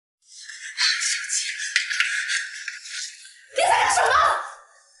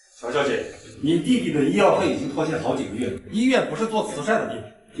乔小姐，你弟弟的医药费已经拖欠好几个月了，医院不是做慈善的地方。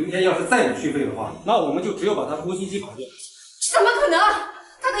今天要是再不续费的话，那我们就只有把他呼吸机拔掉。怎么可能？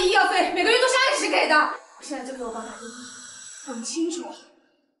他的医药费每个月都是按时给的。现在就给我爸打电话，问清楚。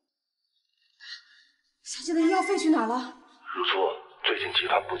小姐的医药费去哪了？如初，最近集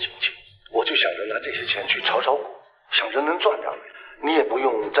团不景气，我就想着拿这些钱去炒炒股，想着能赚点，你也不用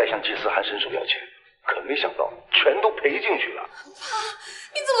再向季思涵伸手要钱。可没想到全都赔进去了。爸，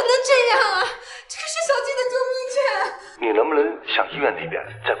你怎么能这样啊？这是小季的救命钱。你能不能向医院那边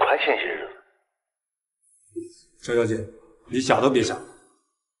再宽限些日子？乔小姐，你想都别想。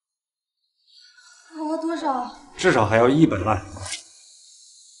还要多少？至少还要100万。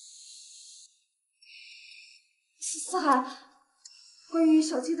思涵，关于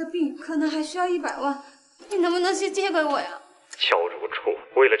小季的病，可能还需要100万，你能不能先借给我呀？乔如初，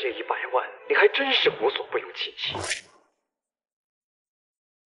为了这100万，你还真是无所不用其极。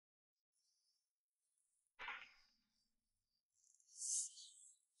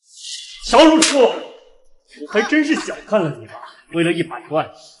乔如初，我还真是小看了你吧！为了100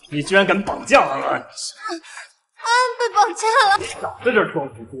万，你居然敢绑架安安！安被绑架了！少在这儿装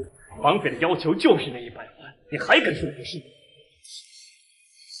无辜！绑匪的要求就是那100万，你还敢说不是？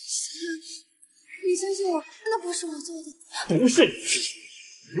你相信我，那不是我做的。不是你，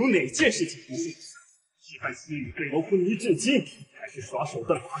有哪件事情不是你？是害思雨对我昏迷至今，还是耍手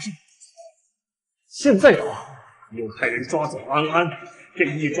段爬上？现在的话，又派人抓走安安，这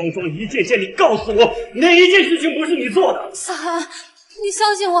一桩桩一件件，你告诉我哪一件事情不是你做的？思涵，你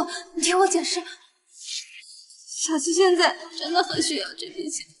相信我，你听我解释。小七现在真的很需要这笔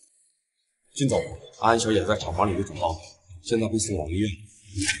钱。靳总，安安小姐在厂房里被捅到，现在被送往医院。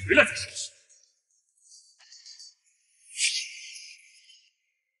你回来再说。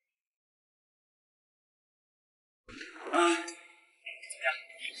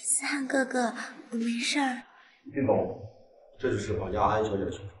思涵哥哥，我没事儿。靳总，这就是绑架安安小姐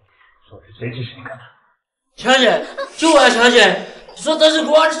的凶手。说是谁指使你干的？小姐，救我呀！小姐，你说得是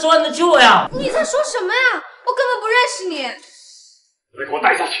国20万的救我呀！你在说什么呀？我根本不认识你。再给我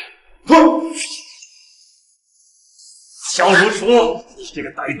带下去！哼！乔如初，你这个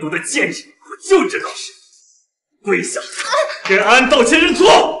歹毒的贱人，我就知道是你！跪下，跟安安道歉认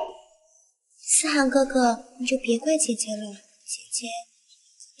错！思涵哥哥，你就别怪姐姐了，姐姐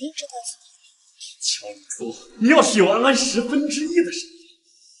肯定知道错。乔如初，你要是有安安1/10的实力，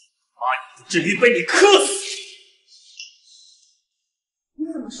妈也不至于被你磕死。你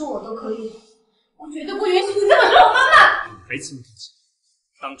怎么说我都可以，我绝对不允许你这么说我妈妈。你还记不记得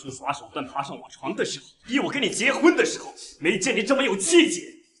当初耍手段爬上我床的时候，逼我跟你结婚的时候，没见你这么有气节。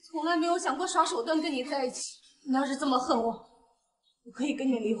从来没有想过耍手段跟你在一起。你要是这么恨我，我可以跟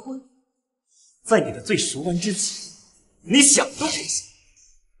你离婚。在你的最熟玩之际，你想都别想，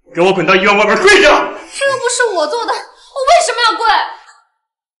给我滚到医院外面跪着！这又不是我做的，我为什么要跪？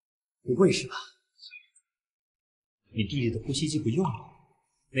不跪是吧？你弟弟的呼吸机不用了，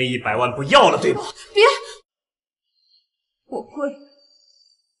那100万不要了对吧？别！我跪。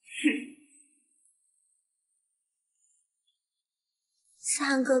思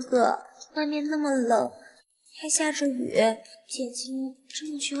涵哥哥，外面那么冷，还下着雨，姐姐这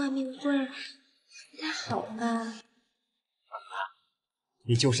么去外面跪，不太好吧？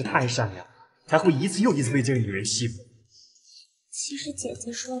你就是太善良了，才会一次又一次被这个女人欺负。其实姐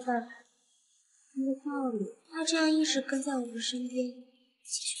姐说的很有道理，她这样一直跟在我们身边，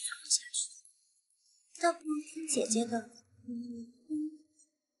继续错下去，倒不如听姐姐的。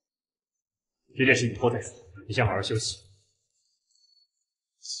这件事以后再说，你先好好休息。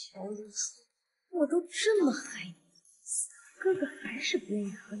乔如初，我都这么爱你，哥哥还是不愿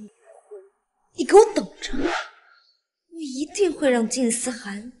意和你离婚，你给我等着！我一定会让靳思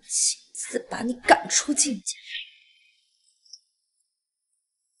涵亲自把你赶出靳家。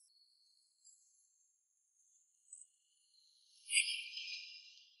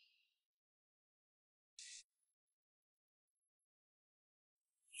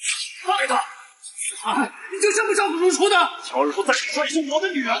放开他！思涵，你就这么照顾如初的？乔如初在手上也是我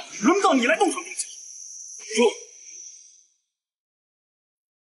的女儿，轮不到你来动手动脚。说。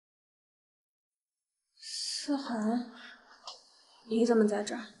思涵，你怎么在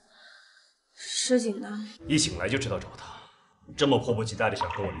这儿？诗锦呢？一醒来就知道找他，这么迫不及待的想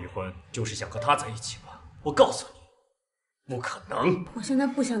跟我离婚，就是想和他在一起吧？我告诉你，不可能！我现在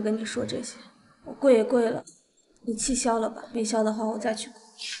不想跟你说这些，我跪也跪了，你气消了吧？没消的话，我再去跪。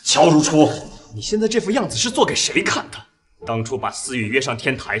乔如初，你现在这副样子是做给谁看的？当初把思雨约上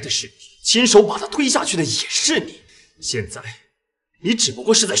天台的是你，亲手把她推下去的也是你，现在你只不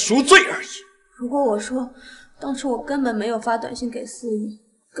过是在赎罪而已。如果我说当初我根本没有发短信给思雨，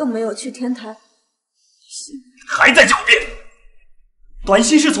更没有去天台。还在狡辩！短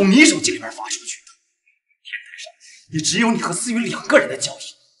信是从你手机里面发出去的，天台上也只有你和思雨2个人的脚印。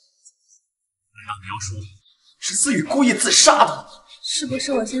难道你要说是思雨故意自杀的？是不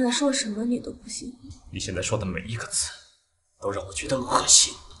是我现在说什么你都不信？你现在说的每一个字，都让我觉得恶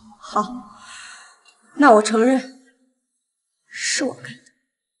心。好，那我承认，是我干的。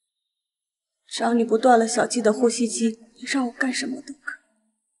只要你不断了小季的呼吸机，你让我干什么都可以。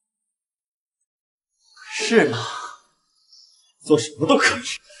是吗？做什么都可以。你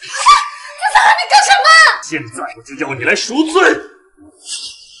干什么？现在我就要你来赎罪！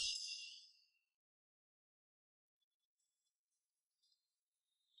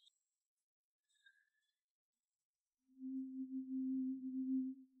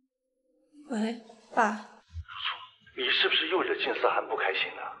喂，爸。你是不是又惹靳思涵不开心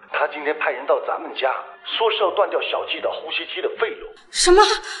了？他今天派人到咱们家，说是要断掉小季的呼吸机的费用。什么？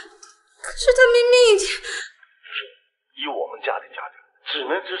可是他明明已经……以我们家的家底，只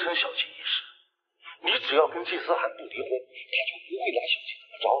能支撑小季一时。你只要跟靳思涵不离婚，他就不会拿小季怎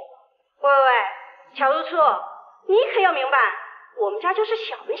么着。喂，乔如初，你可要明白，我们家就是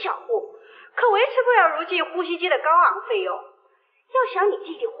小门小户，可维持不了如今呼吸机的高昂费用。要想你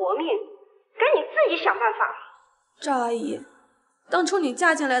弟弟活命，该你自己想办法。赵阿姨，当初你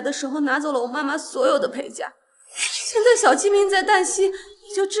嫁进来的时候拿走了我妈妈所有的陪嫁，现在小季命在旦夕，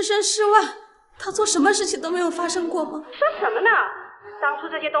你就置身事外，她做什么事情都没有发生过吗？说什么呢？当初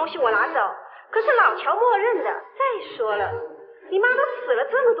这些东西我拿走，可是老乔默认的。再说了，你妈都死了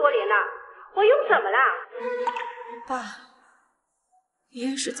这么多年了，我又怎么了？爸，你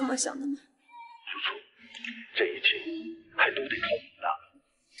也是这么想的吗？楚楚，这一切还都得靠你了。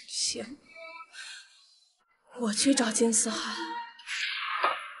行，我去找金思涵。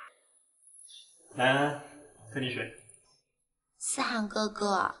来，喝点水。思涵哥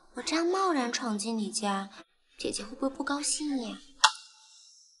哥，我这样贸然闯进你家，姐姐会不会不高兴呀？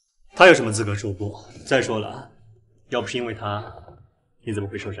他有什么资格说不？再说了，要不是因为他，你怎么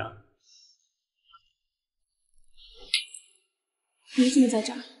会受伤？你怎么在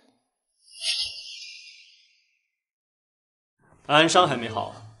这儿？安安伤还没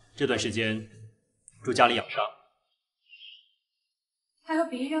好，这段时间住家里养伤。还有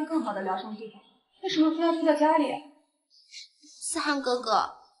比医院更好的疗伤地方，为什么非要住在家里？思涵哥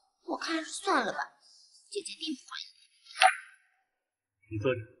哥，我看还是算了吧，姐姐并不欢你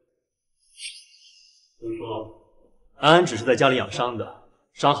坐着。我说，安安只是在家里养伤的，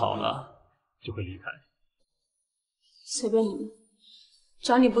伤好了就会离开。随便你们，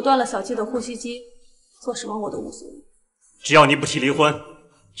只要你不断了小季的呼吸机，做什么我都无所谓。只要你不提离婚，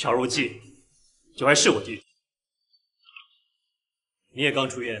乔如季就还是我弟弟。你也刚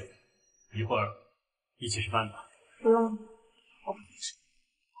出院，一会儿一起吃饭吧。不用了，我不吃。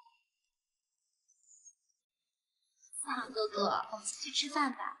思涵哥哥，我们先去吃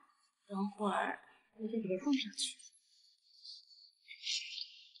饭吧，等会儿我就给他送上去。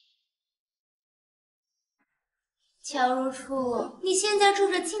乔如初，你现在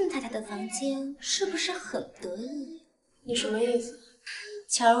住着靳太太的房间，是不是很得意？你什么意思？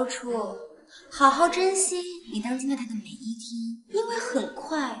乔如初，好好珍惜你当靳太太的每一天，因为很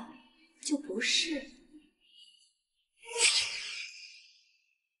快就不是。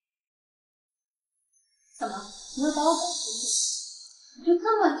怎么？你又把我赶出去？你就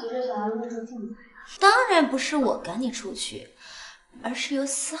这么急着想要入住靳太太？当然不是我赶你出去，而是由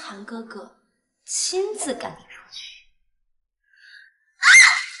思涵哥哥亲自赶你出去。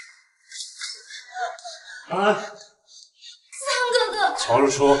安安，思涵哥哥，乔如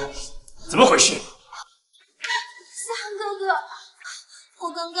初，怎么回事？思涵哥哥，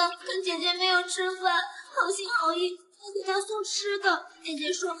我刚刚跟姐姐没有吃饭，好心好意我给她送吃的，姐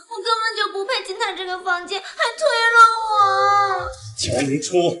姐说我根本就不配进她这个房间，还推了我。乔如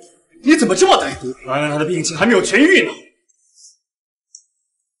初，你怎么这么歹毒？安安她的病情还没有痊愈呢。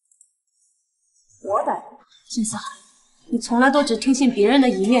我歹毒？靳思涵，你从来都只听信别人的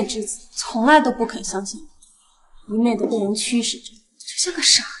一面之词，从来都不肯相信我，一昧的被人驱使着，就像个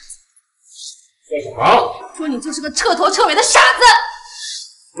傻子。说什么？说你就是个彻头彻尾的傻子！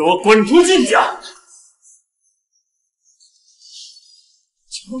给我滚出靳家！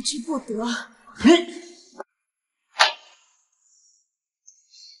求之不得。你！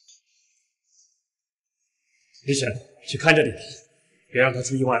李雪，去看着点，别让他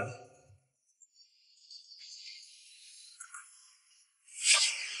出意外了。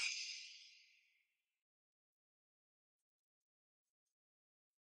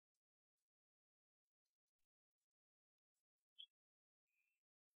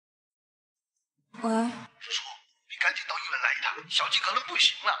喂，叔叔，你赶紧到医人来一趟，小季可能不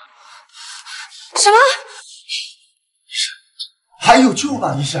行了。什么？还有救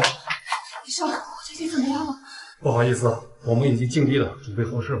吧，医生？医生，我最近怎么样了？不好意思，我们已经尽力了，准备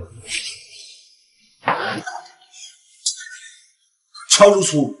后事了。乔如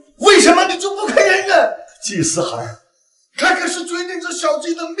初，为什么你就不肯认人？季思涵，他可是决定着小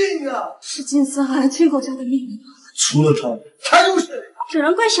季的命啊！是金思涵亲口下的命令。除了他，还有谁？只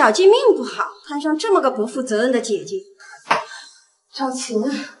能怪小季命不好，摊上这么个不负责任的姐姐。赵琴，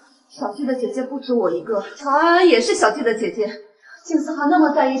小季的姐姐不止我一个，乔安安也是小季的姐姐。金思涵那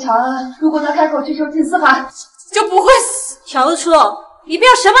么在意乔安安，如果他开口去求金思涵，就不会死。乔如初，你不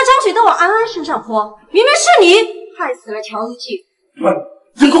要什么脏水都往安安身上泼，明明是你害死了乔如季。滚！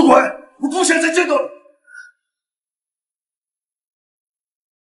你给我滚！我不想再见到你。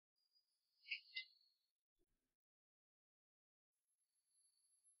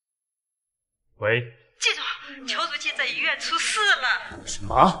喂，季总，乔如季在医院出事了。什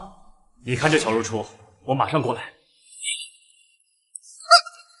么？你看这乔如初，我马上过来。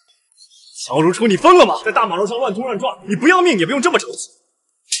乔如初，你疯了吗？在大马路上乱冲乱撞，你不要命也不用这么着急。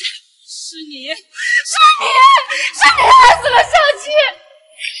是你害死了小季！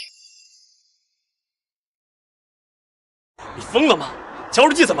你疯了吗？乔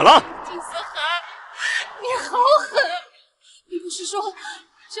如季怎么了？金思涵，你好狠！你不是说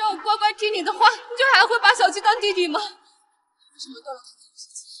只要乖乖听你的话，你就还会把小季当弟弟吗？你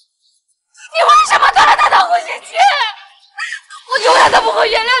为什么断了他的呼吸器？我永远都不会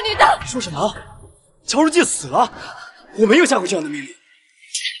原谅你的！说什么？乔如季死了？我没有下过这样的命令。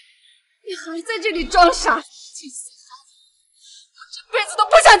你还在这里装傻？金思涵，我这辈子都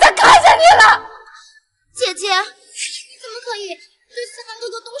不想再看见你了！姐姐，你怎么可以对思涵哥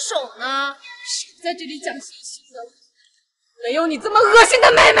哥动手呢？谁在这里讲信息的？没有你这么恶心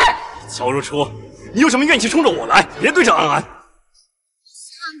的妹妹！乔如初，你有什么怨气冲着我来，别对着安安。思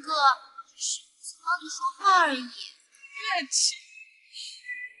涵哥，只帮你说话而已。怨气？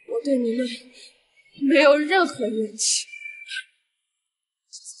我对你们没有任何怨气。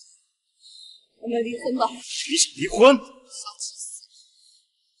我们离婚吧。你想离婚？小季死了，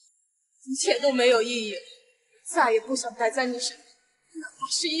一切都没有意义了，再也不想待在你身边，哪怕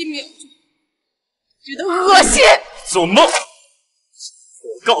是1秒钟，觉得恶心。做梦！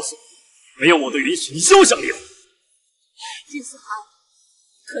我告诉你，没有我的允许，你休想离婚。季思涵，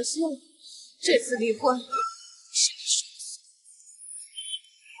可惜了，这次离婚是你说的算。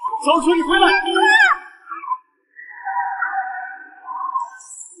乔如初，你回来！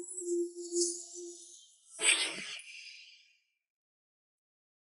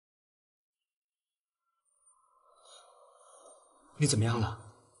你怎么样了？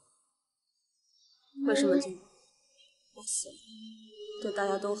为什么进？我死了，对大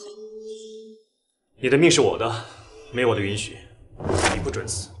家都好。你的命是我的，没有我的允许，你不准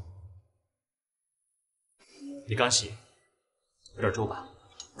死。你刚醒，有点皱吧？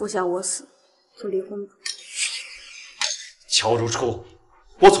不想我死，就离婚吧。乔如初，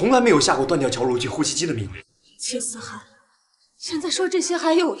我从来没有下过断掉乔如季呼吸机的命令。季思涵，现在说这些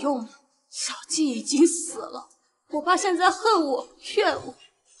还有用吗？小季已经死了，我爸现在恨我、怨我，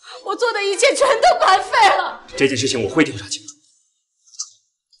我做的一切全都白费了。这件事情我会调查清楚，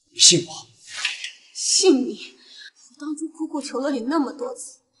你信我？信你？我当初苦苦求了你那么多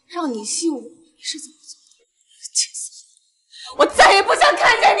次，让你信我，你是怎么做的？气死我！我再也不想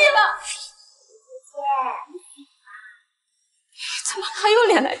看见你了。你怎么还有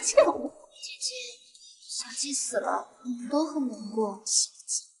脸来见我？姐姐，小季死了，我们都很难过。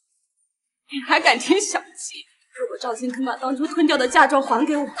你还敢听小季？如果赵鑫肯把当初吞掉的嫁妆还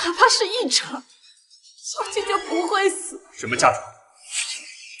给我，哪怕是1成，小季就不会死。什么嫁妆？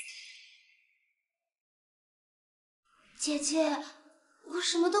姐姐，我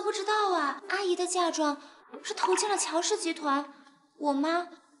什么都不知道啊！阿姨的嫁妆是投进了乔氏集团，我妈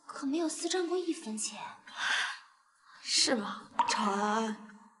可没有私账过1分钱。是吗？赵安安，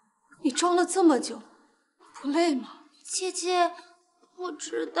你装了这么久，不累吗？姐姐，我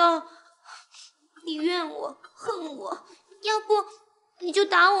知道你怨我、恨我，要不你就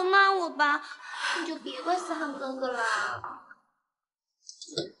打我、骂我吧，你就别怪思涵哥哥了。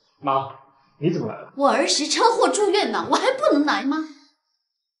妈，你怎么来了？我儿时车祸住院呢，我还不能来吗？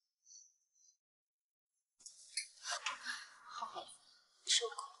好好吃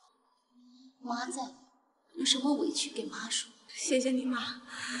苦，妈在，有什么委屈给妈说。谢谢你妈，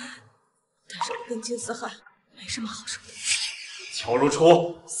但是我跟金思涵没什么好说的。乔如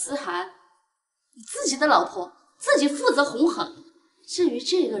初，思涵，你自己的老婆自己负责哄好。至于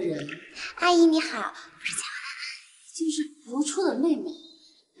这个人，阿姨你好，我是乔安安，就是如初的妹妹。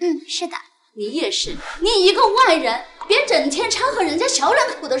是的。你也是，你一个外人别整天掺和人家小两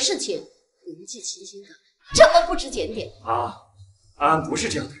口的事情，年纪轻轻的这么不知检点。安安不是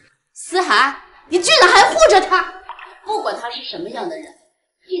这样的人。思涵，你居然还护着他！不管他是什么样的人，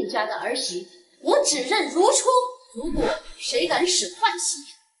应家的儿媳，我只认如初。如果谁敢使坏心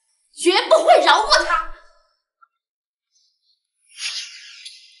眼，绝不会饶过他。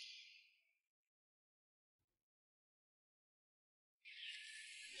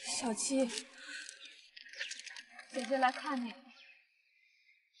小七，姐姐来看你。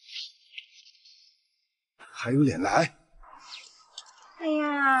还有脸来？哎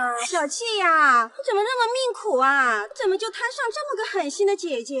呀，小七呀，你怎么那么命苦啊？怎么就摊上这么个狠心的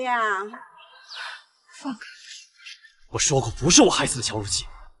姐姐啊？放开！我说过不是我害死的乔如姬。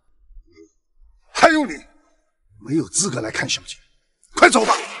还有你，没有资格来看小姐，快走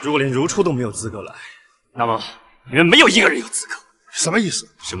吧！如果连如初都没有资格来，那么你们没有一个人有资格。什么意思？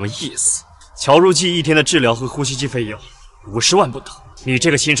什么意思？乔如姬一天的治疗和呼吸机费用50万不等，你这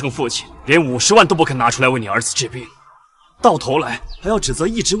个亲生父亲连50万都不肯拿出来为你儿子治病，到头来还要指责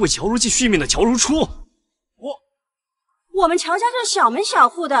一直为乔如姬续命的乔如初。我们乔家这小门小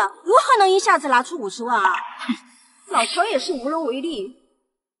户的，如何能一下子拿出50万啊？老乔也是无能为力。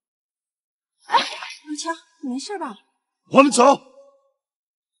哎，老乔，你没事吧？我们走。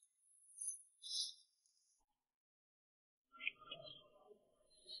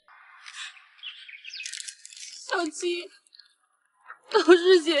小七，都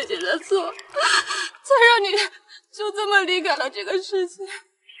是姐姐的错，才让你就这么离开了这个世界。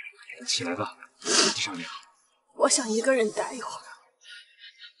起来吧，地上聊。我想一个人待一会儿。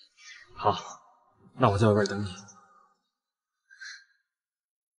好，那我在外边等你。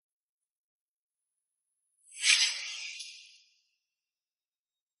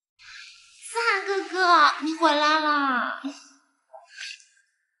思涵哥哥，你回来啦！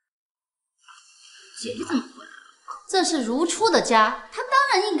姐姐怎么回来了？这是如初的家，她当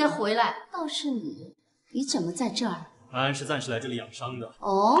然应该回来。倒是你，你怎么在这儿？安安是暂时来这里养伤的。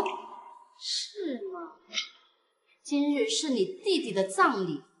哦，是吗？今日是你弟弟的葬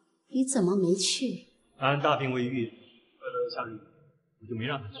礼，你怎么没去？安安大病未愈，快到下日，我就没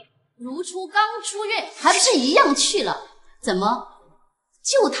让他去。如初刚出院，还不是一样去了？怎么，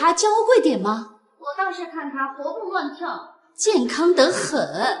就他娇贵点吗？我倒是看他活蹦乱跳，健康得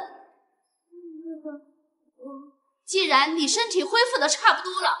很。既然你身体恢复的差不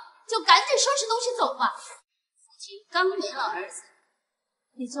多了，就赶紧收拾东西走吧。父亲刚没了儿子，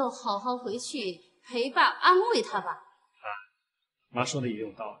你就好好回去陪伴安慰他吧。妈说的也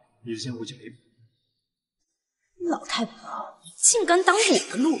有道理，你就先回去陪陪。老太婆，你竟敢挡我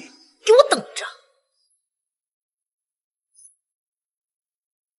的路，给我等着！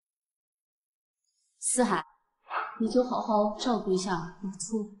思涵，你就好好照顾一下如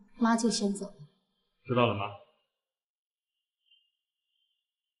初，妈就先走了。知道了吗？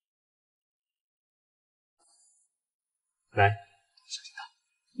来，小心点。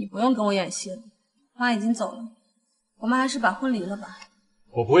你不用跟我演戏了，妈已经走了，我们还是把婚离了吧。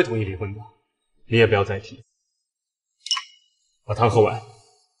我不会同意离婚的，你也不要再提。把汤喝完。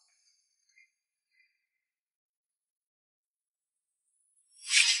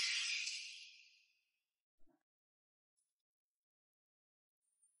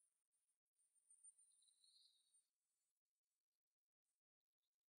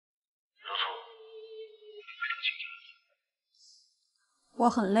我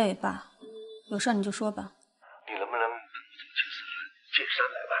很累，爸，有事你就说吧。你能不能借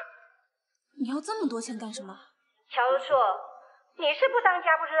300万？你要这么多钱干什么？乔如初，你是不当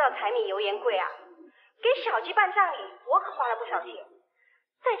家不知道柴米油盐贵啊！给小鸡办葬礼，我可花了不少钱，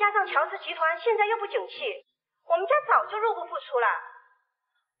再加上乔氏集团现在又不景气，我们家早就入不敷出了。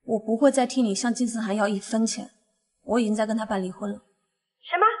我不会再替你向金思涵要1分钱，我已经在跟他办离婚了。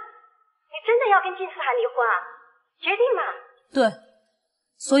什么？你真的要跟金思涵离婚啊？决定嘛？对，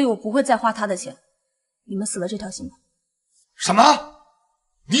所以我不会再花他的钱。你们死了这条心吧。什么？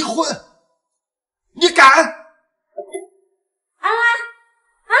离婚？你敢？安安，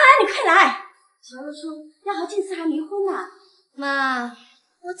你快来！乔如初要和金思涵离婚呢。妈，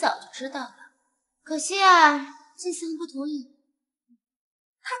我早就知道了，可惜啊，金思涵不同意。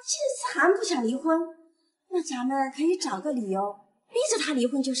他金思涵不想离婚，那咱们可以找个理由逼着他离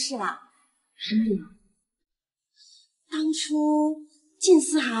婚就是了。什么理由？当初靳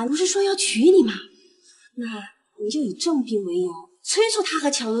思涵不是说要娶你吗？那你就以重病为由，催促他和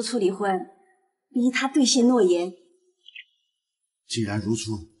乔如初离婚，逼他兑现诺言。既然如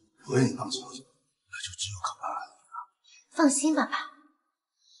初不愿意帮乔姐，那就只有靠安安了。放心吧，爸，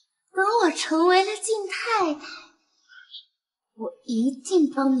等我成为了靳太太，我一定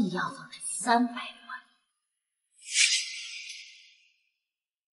帮你要到这300万。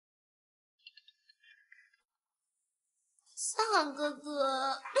思涵哥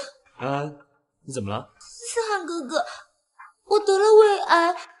哥，安安，你怎么了？思涵哥哥，我得了胃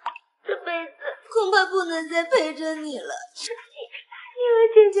癌，这辈子恐怕不能再陪着你了。因为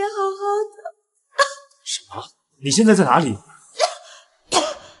姐姐好好的。什么？你现在在哪里？思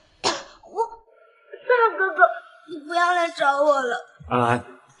涵哥哥，你不要来找我了。安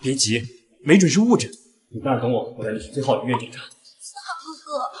安，别急，没准是误诊。你在那等我，我带你去最好的医院检查。思涵哥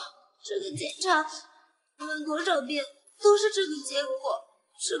哥，这个检查问多少遍都是这个结果，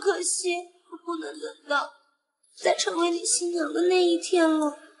只可惜我不能等到再成为你新娘的那一天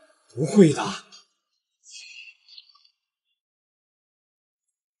了。不会的。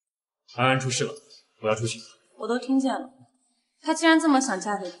安安出事了，我要出去。我都听见了，她既然这么想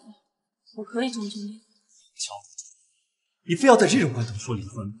嫁给他，我可以终究你。乔，你非要在这种关头说离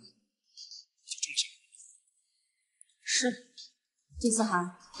婚？是，季思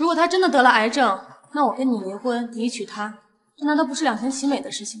涵，如果他真的得了癌症，那我跟你离婚，你娶她，这难道不是两全其美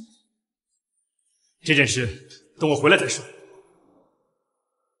的事情吗？这件事等我回来再说。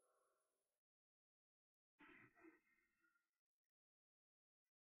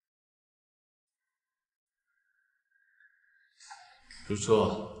如初，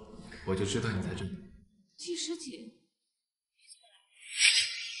我就知道你在这里。季师姐，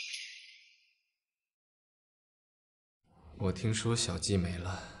我听说小季没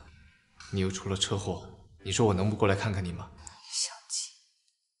了，你又出了车祸，你说我能不过来看看你吗？小季，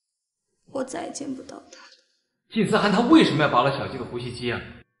我再也见不到他了。靳思涵他为什么要拔了小季的呼吸机啊？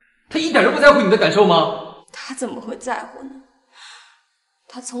他一点都不在乎你的感受吗？他怎么会在乎呢？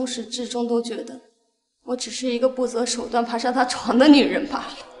他从始至终都觉得我只是一个不择手段爬上他床的女人罢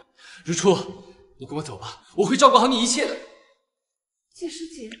了。如初，你跟我走吧，我会照顾好你一切的。季师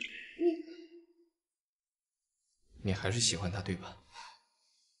姐，你还是喜欢他对吧？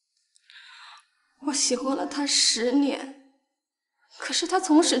我喜欢了他10年，可是他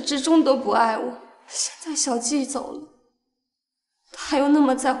从始至终都不爱我。现在小季走了，他又那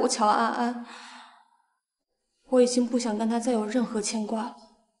么在乎乔安安，我已经不想跟他再有任何牵挂了。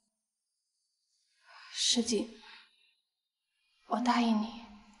师姐，我答应你。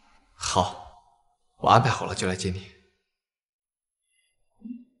好，我安排好了就来接你。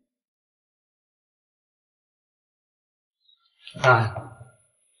安安，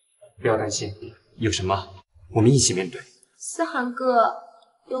不要担心，有什么我们一起面对。思涵哥，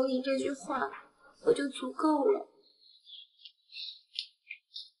有你这句话我就足够了。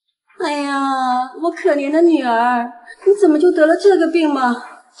哎呀，我可怜的女儿，你怎么就得了这个病嘛？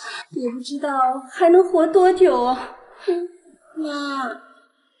也不知道还能活多久啊！妈，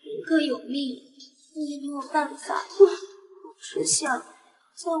人各有命，我也没有办法。我只想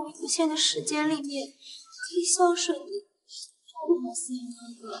在我有限的时间里面，可以孝顺你，照顾好思涵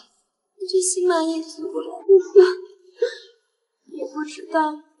哥哥，我就心满意足了。也不知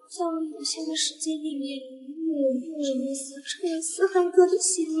道在我有限的时间里面，我有没有成为思涵哥的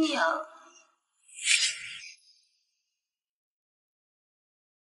新娘。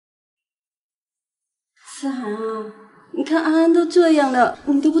思涵啊，你看安安都这样了，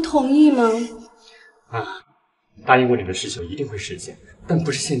你都不同意吗？啊，答应过你的事情一定会实现，但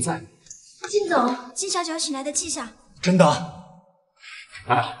不是现在。靳总，靳小姐要醒来的迹象。真的？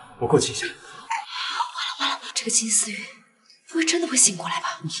啊，我过去一下。完了，这个金思雨不会真的会醒过来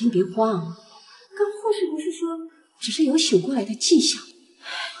吧？你先别慌，刚护士不是说只是有醒过来的迹象？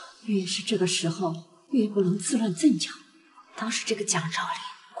越是这个时候，越不能自乱阵脚。当时这个蒋兆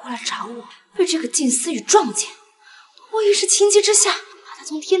林过来找我，被这个靳思雨撞见，我一时情急之下把他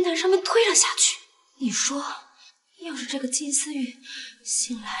从天台上面推了下去。你说，要是这个靳思雨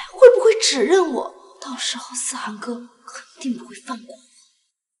醒来，会不会指认我？到时候思涵哥肯定不会放过我。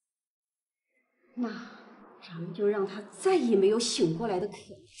那咱们就让他再也没有醒过来的可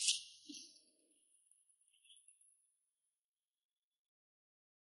能。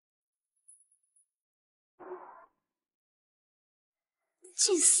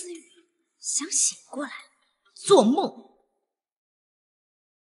靳思雨想醒过来，做梦。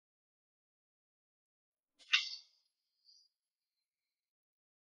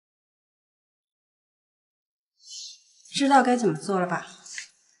知道该怎么做了吧？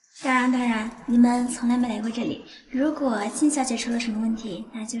当然，你们从来没来过这里。如果靳小姐出了什么问题，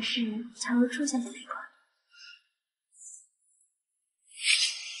那就是乔如初小姐来过。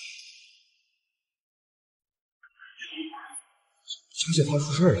小姐她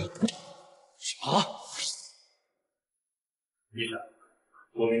出事了。什么？医生，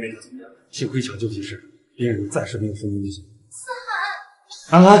我妹妹她怎么样？幸亏抢救及时，病人暂时没有生命危险。思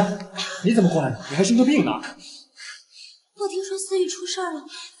涵，安安，你怎么过来了？你还生着病呢？我听说思雨出事了，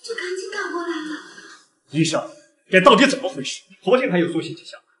就赶紧赶过来了。医生，这到底怎么回事？昨天还有苏醒迹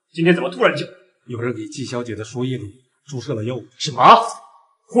象，今天怎么突然就……有人给季小姐的输液里注射了药物。什么？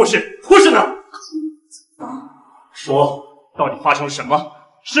护士呢？说，到底发生了什么？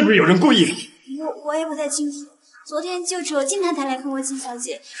是不是有人故意的？我也不太清楚。昨天就只有金太太来看过金小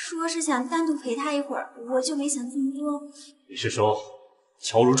姐，说是想单独陪她一会儿，我就没想这么多。你是说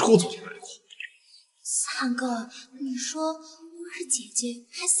乔如初昨天来过？思涵哥，你说若是姐姐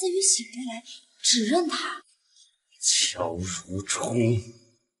还思雨醒着来，只认她。乔如初。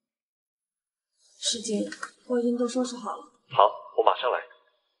师姐，我已经都收拾好了。好，我马上来。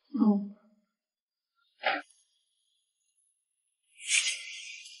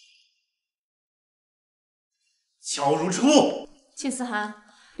乔如初，靳思涵，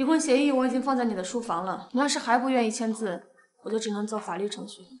离婚协议我已经放在你的书房了，你要是还不愿意签字，我就只能走法律程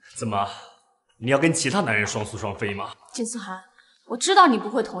序。怎么，你要跟其他男人双宿双飞吗？靳思涵，我知道你不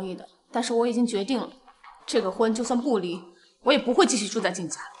会同意的，但是我已经决定了，这个婚就算不离，我也不会继续住在靳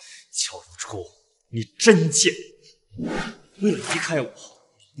家。乔如初，你真贱！为了离开我，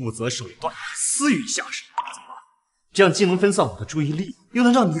不择手段私欲下手，怎么？这样既能分散我的注意力，又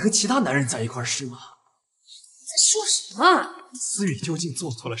能让你和其他男人在一块儿，是吗？在说什么？思雨究竟做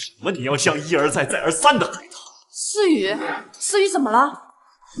错了什么？你要这样一而再、再而三的害她？思雨怎么了？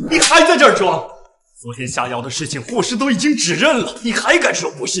你还在这儿装？昨天下药的事情，护士都已经指认了，你还敢说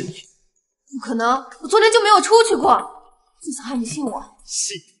不是你？不可能，我昨天就没有出去过。靳思涵，你信我？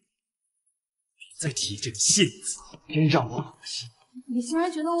信？别再提这个信字，真让我恶心。你既然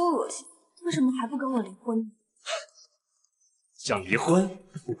觉得我恶心，为什么还不跟我离婚？想离婚？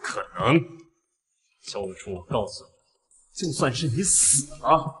不可能！乔如初，我告诉你，就算是你死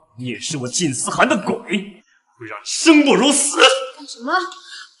了，你也是我靳思涵的鬼，会让你生不如死！干什么？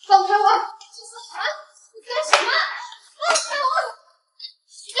放开我！靳思涵，你干什么？放开我！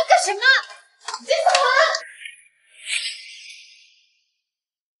你在干什么？靳思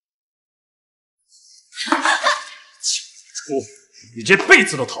涵！乔如初，你这辈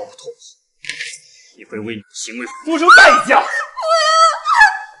子都逃不脱，你会为你的行为付出代价！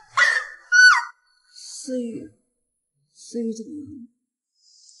思雨怎么了？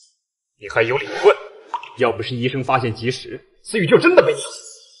你还有理问？要不是医生发现及时，思雨就真的没死。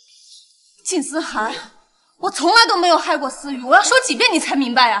靳思涵，我从来都没有害过思雨，我要说几遍你才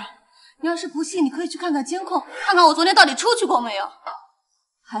明白啊！你要是不信，你可以去看看监控，看看我昨天到底出去过没有。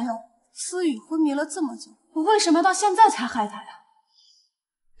还有，思雨昏迷了这么久，我为什么到现在才害她呀？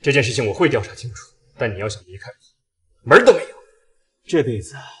这件事情我会调查清楚，但你要想离开我，门都没有。这辈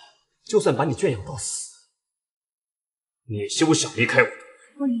子就算把你圈养到死，你也休想离开我。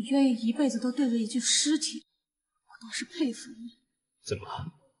如果你愿意一辈子都对着一具尸体，我倒是佩服你。怎么，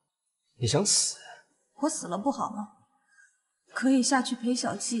你想死？我死了不好吗？可以下去陪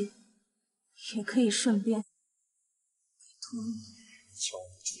小季，也可以顺便托你。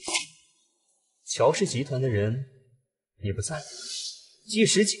乔氏集团的人你不在乎，季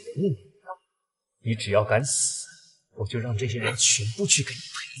时锦的命你只要敢死，我就让这些人全部去给你陪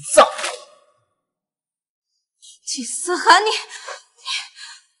葬。季思涵，你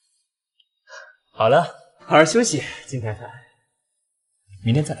好了，好好休息，金太太，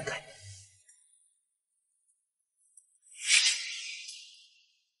明天再来看你。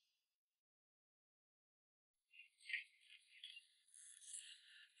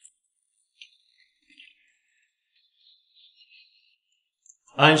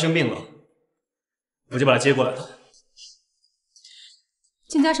安安生病了，我就把她接过来了。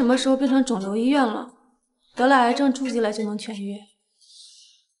靳家什么时候变成肿瘤医院了？得了癌症住进来就能痊愈？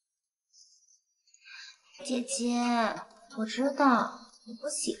姐姐，我知道你不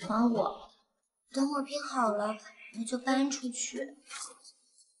喜欢我，等我病好了，我就搬出去。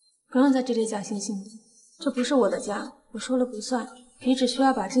不用在这里假惺惺的，这不是我的家，我说了不算。你只需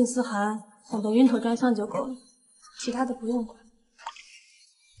要把靳思涵哄得晕头转向就够了，其他的不用管。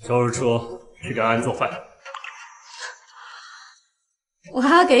乔如初，去给安安做饭。我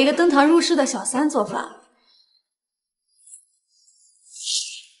还要给一个登堂入室的小三做饭。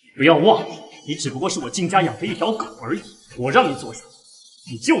不要忘了，你只不过是我靳家养的一条狗而已。我让你做什么，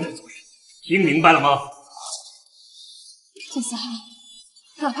你就得做什么，听明白了吗？靳思涵，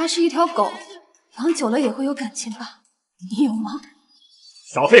哪怕是一条狗，养久了也会有感情吧？你有吗？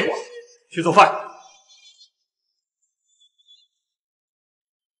少废话，去做饭。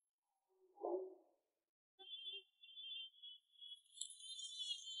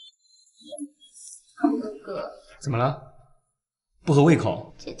哥哥，怎么了？不合胃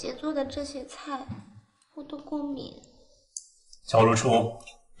口？姐姐做的这些菜我都过敏。乔如初，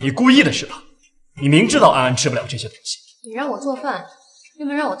你故意的是吧？你明知道安安吃不了这些东西。你让我做饭，又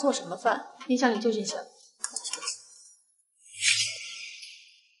没让我做什么饭，你想你就这些。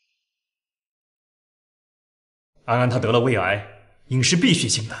安安她得了胃癌，饮食必须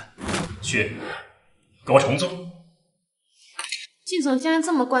清淡。去，给我重做。靳总既然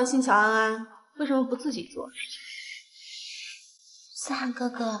这么关心乔安安，为什么不自己做？思涵哥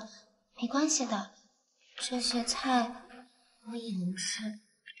哥，没关系的，这些菜我也能吃。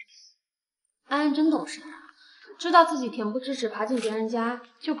安安真懂事，知道自己恬不知耻爬进别人家，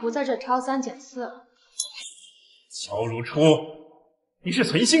就不在这挑三拣四了。乔如初，你是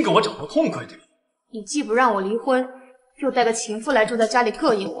存心给我找不痛快对吧？你既不让我离婚，又带个情妇来住在家里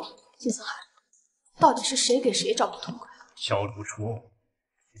膈应我，靳思涵，到底是谁给谁找不痛快？乔如初，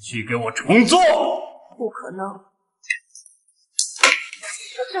去给我重做！不可能。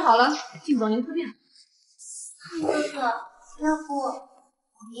我治好了，靳总您自便。哥哥，要不我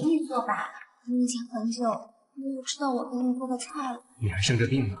给你做吧？你已经很久没有吃到我给你做的菜了。女儿生着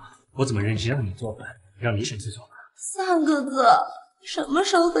病呢，我怎么忍心让你做饭，让你婶去做饭？思涵哥哥，什么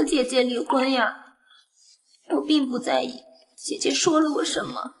时候和姐姐离婚呀？我并不在意姐姐说了我什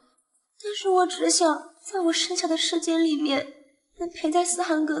么，但是我只想在我剩下的时间里面能陪在思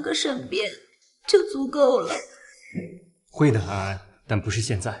涵哥哥身边就足够了。会的，安安，但不是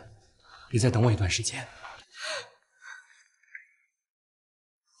现在，你再等我一段时间。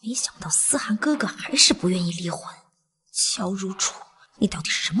没想到思涵哥哥还是不愿意离婚。乔如初，你到底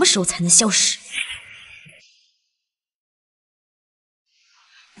什么时候才能消失？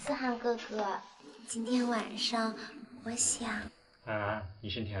思涵哥哥，今天晚上我想……安安，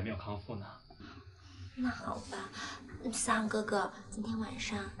你身体还没有康复呢。那好吧，思涵哥哥，今天晚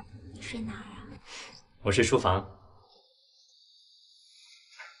上你睡哪儿啊？我睡书房。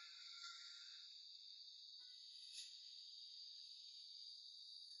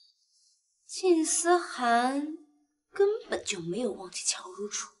靳思涵根本就没有忘记乔如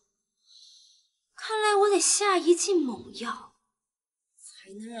初，看来我得下一剂猛药，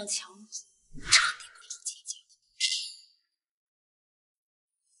才能让乔如初彻底滚出靳家。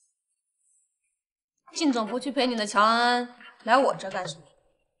靳总不去陪你的乔安安，来我这干什么？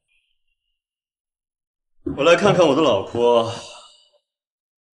我来看看我的老婆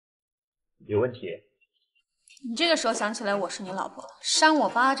有问题。你这个时候想起来我是你老婆，扇我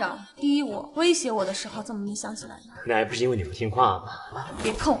巴掌，逼我，威胁我的时候，怎么没想起来呢？那还不是因为你不听话吗？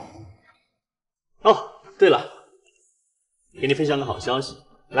别碰我！哦，对了，给你分享个好消息，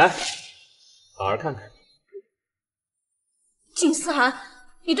来，好好看看。靳思涵，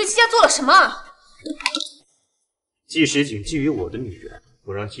你对季家做了什么？季时锦觊觎我的女人，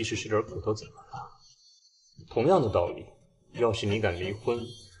我让季时吃点苦头，怎么了？同样的道理，要是你敢离婚，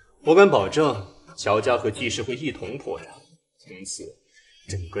我敢保证。乔家和季氏会一同破产，从此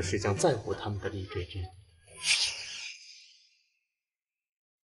整个世将在乎他们的李追真。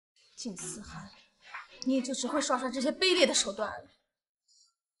靳思涵，你也就只会耍耍这些卑劣的手段而已。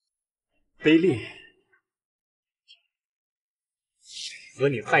卑劣？和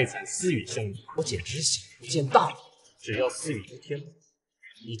你害惨思雨相比，我简直是小巫见大巫。只要思雨一天不，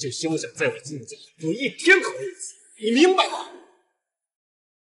你就休想在我靳家有一天好日子，你明白吗？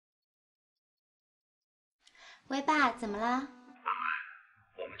喂，爸，怎么了？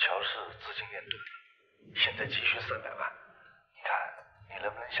我们乔氏资金链断了，现在急需300万，你看你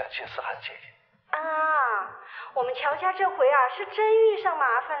能不能向靳思涵借借？啊，我们乔家这回是真遇上麻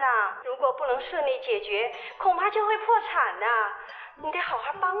烦了，如果不能顺利解决，恐怕就会破产的。你得好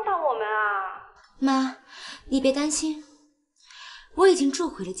好帮帮我们啊！妈，你别担心，我已经住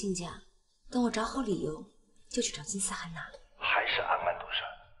回了靳家，等我找好理由，就去找靳思涵拿。还是安安懂事，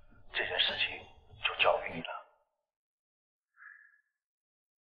这件事情就交给你了。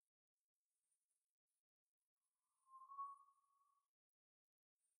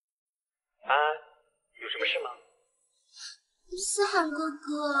安安，有什么事吗？思涵哥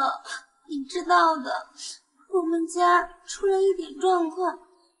哥，你知道的，我们家出了一点状况，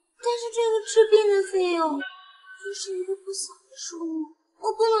但是这个治病的费用又是一个不小的数目，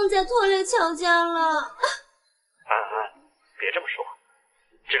我不能再拖累乔家了。安安，别这么说，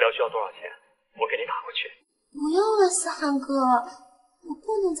治疗需要多少钱？我给你打过去。不用了，思涵哥，我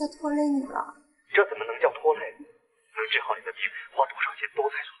不能再拖累你了。这怎么能叫拖累？能治好你的病，花多少钱都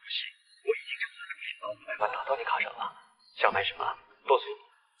在所不惜。我已经将350万打到你卡上了，想买什么都随你。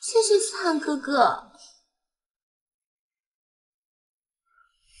谢谢思涵哥哥。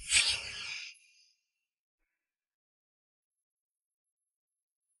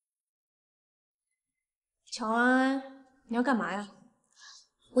乔安安，你要干嘛呀？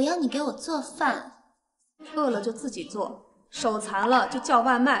我要你给我做饭，饿了就自己做，手残了就叫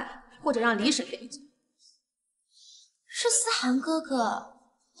外卖，或者让李婶给你做。是思涵哥哥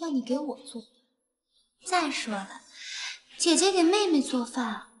要你给我做。再说了，姐姐给妹妹做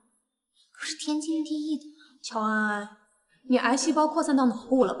饭可是天经地义的。乔安安，你癌细胞扩散到脑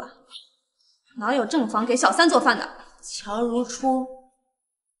部了吧？哪有正房给小三做饭的？乔如初，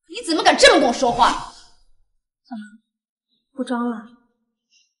你怎么敢这么跟我说话？怎么不装了？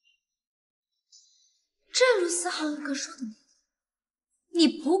正如思涵哥哥说的那样，你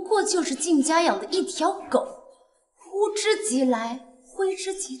不过就是靳家养的一条狗，呼之即来，挥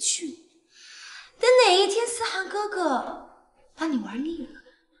之即去。等哪一天思涵哥哥把你玩腻了，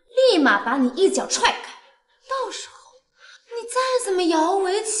立马把你一脚踹开，到时候你再怎么摇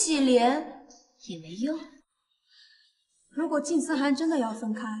尾乞怜也没用。如果靳思涵真的要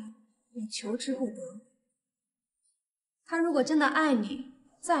分开，我求之不得。他如果真的爱你，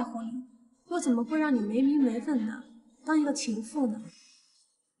在乎你，又怎么会让你没名没分的当一个情妇呢？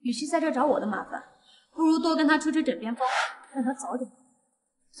与其在这找我的麻烦，不如多跟他吹吹枕边风，让他早点。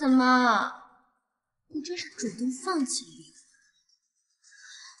怎么，你这是主动放弃了离婚？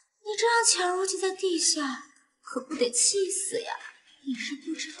你这让乔如姬在地下可不得气死呀！你是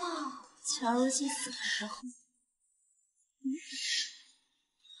不知道，乔如姬死的时候，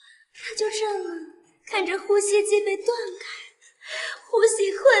他就这么看着呼吸机被断开，呼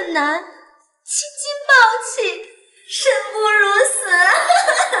吸困难，青筋暴起，生不如死。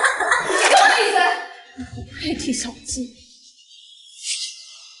你给我闭嘴！你不配替小季。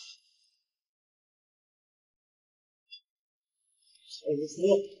乔如初，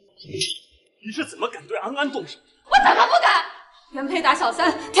你是怎么敢对安安动手？我怎么不敢？原配打小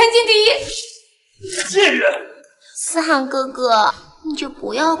三，天经地义。贱人！思涵哥哥，你就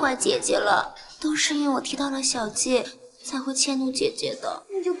不要怪姐姐了，都是因为我提到了小季，才会迁怒姐姐的，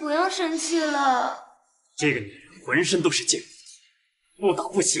你就不要生气了。这个女人浑身都是劲，不打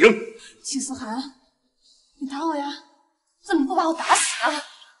不行。季思涵，你打我呀？怎么不把我打死啊？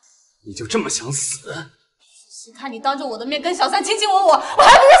你就这么想死？只看你当着我的面跟小三卿卿我我，我还不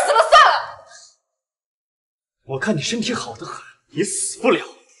如死了算了。我看你身体好得很，你死不了。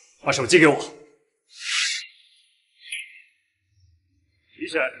把手机给我。医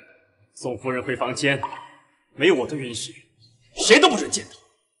生，宋夫人回房间，没有我的允许，谁都不准见她。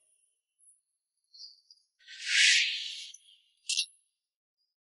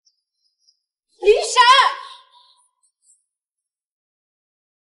李闪！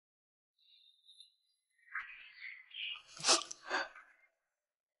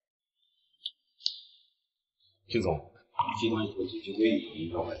靳总，集团已经紧急会议已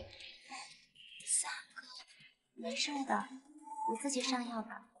经召开。思涵哥，没事的，我自己上药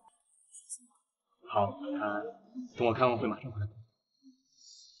吧。好，等我开完会马上回来。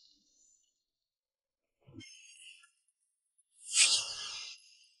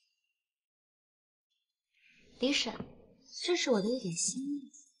李婶，这是我的一点心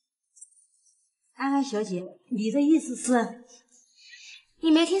意。安安小姐，你的意思是？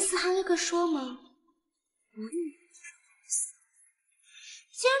你没听思涵哥哥说吗？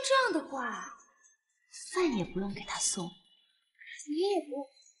既然这样的话，饭也不用给他送，你也不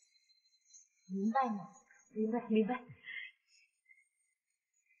明白吗？明白，明白。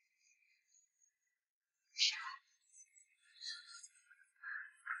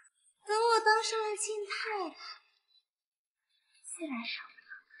等我当上了静太太，自然少不了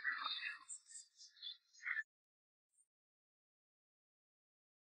他。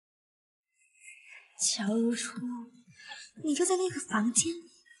乔如初，你就在那个房间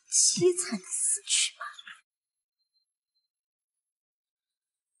里凄惨的死去吧。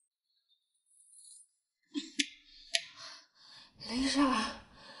李婶，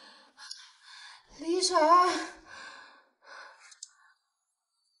李婶。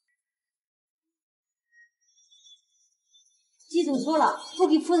季总说了，不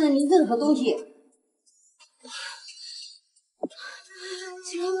给夫人留任何东西。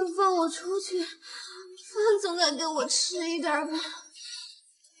既然不放我出去，饭总该给我吃一点吧。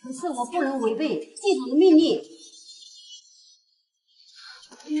可是我不能违背季总的命令。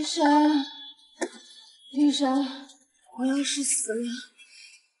李婶，李婶，我要是死了，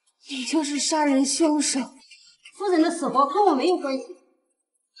你就是杀人凶手。夫人的死活跟我没有关系。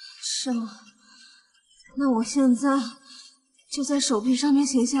是吗？那我现在就在手臂上面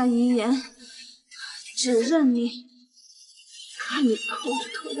写下遗言，指认你，看你偷不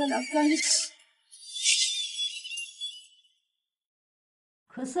偷得了干系。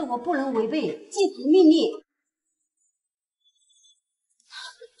可是我不能违背季总的命令。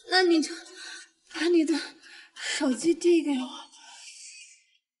那你就把你的手机递给我。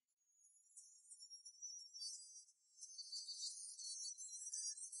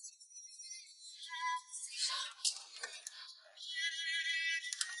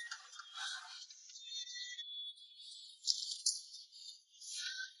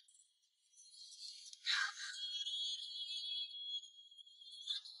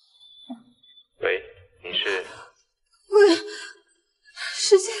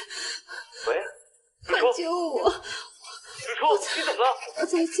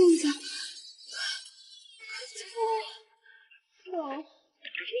镜子，快救我！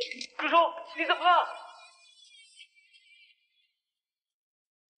如初，你怎么了？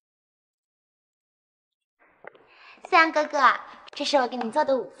思阳哥哥，这是我给你做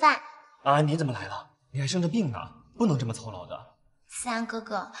的午饭。安安，你怎么来了？你还生着病呢，不能这么操劳的。思阳哥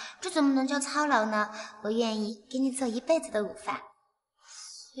哥，这怎么能叫操劳呢？我愿意给你做一辈子的午饭。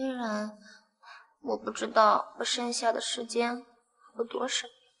虽然我不知道我剩下的时间有多少。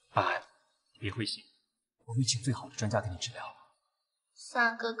安安，别灰心，我会请最好的专家给你治疗。思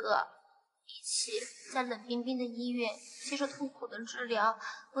阳哥哥，比起在冷冰冰的医院接受痛苦的治疗，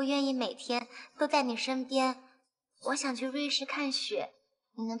我愿意每天都在你身边。我想去瑞士看雪，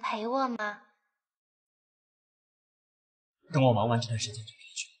你能陪我吗？等我忙完这段时间就可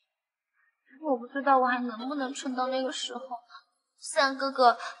以去。我不知道我还能不能撑到那个时候。思阳哥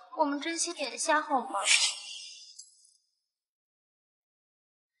哥，我们真心眼下好吗？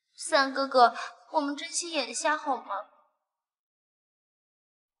思阳哥哥，我们真心眼下好吗？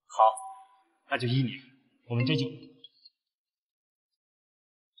好，那就依你，我们真心。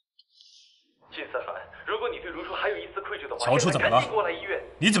靳思涵，如果你对如初还有一丝愧疚的话，乔初怎么了？赶紧过来医院。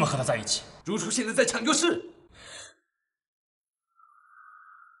你怎么和他在一起？如初现在在抢救室。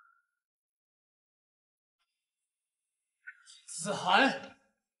思涵，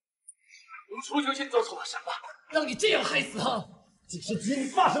如初究竟做错了什么，让你这样害死他？这是姐，你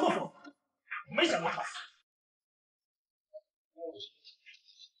发什么疯？我没想过他。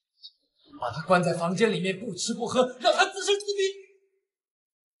把他关在房间里面，不吃不喝，让他自生自灭。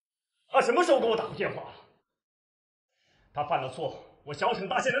他什么时候给我打过电话？他犯了错，我小惩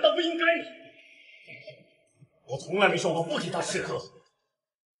大谢难道不应该吗？我从来没说过不给他吃喝。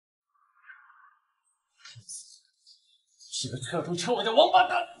是个彻头彻尾的王八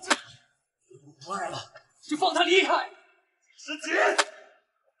蛋！不爱了就放他离开。师姐，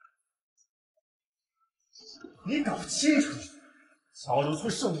你搞清楚，乔如初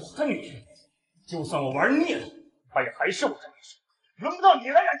是我的女人，就算我玩腻了，她也还是我的女人，轮不到你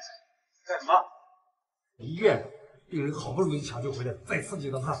来染指。干什么？医院病人好不容易抢救回来，再刺激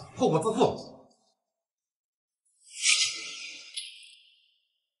到他，后果自负。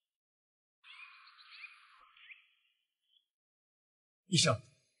医生，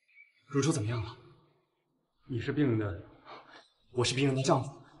如初怎么样了？你是病人的，我是病人的丈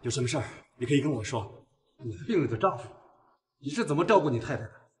夫，有什么事儿你可以跟我说。你是病人的丈夫，你是怎么照顾你太太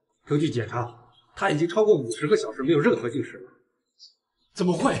的？根据检查，她已经超过50个小时没有任何进食了。怎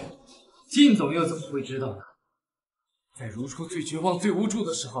么会？靳总又怎么会知道呢？在如初最绝望、最无助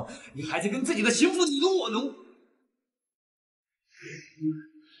的时候，你还在跟自己的情妇你侬我侬。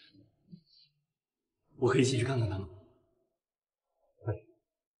我可以先去看看他吗？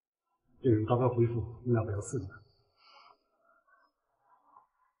病人刚刚恢复，你俩不要刺激他。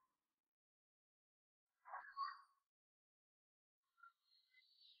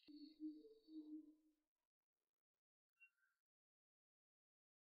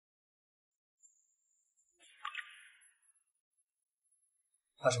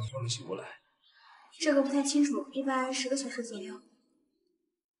他什么时候能醒过来？这个不太清楚，一般10个小时左右。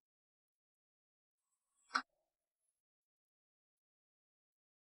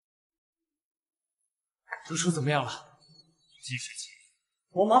如初怎么样了？季师姐，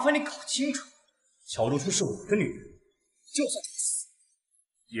我麻烦你搞清楚，乔如初是我的女人，就算她死，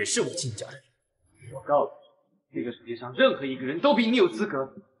也是我靳家的人。我告诉你，这个世界上任何一个人都比你有资格。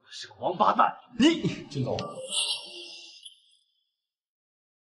是个王八蛋！靳总，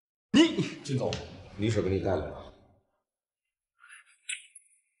靳总，李婶给你带来了。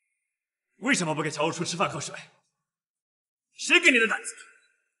为什么不给乔如初吃饭喝水？谁给你的胆子？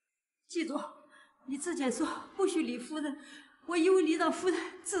季总，你之前说不许李夫人，我以为你让夫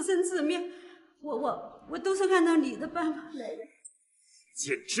人自生自灭，我都是按照你的办法来的。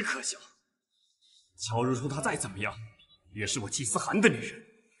简直可笑！乔如初她再怎么样，也是我季思涵的女人，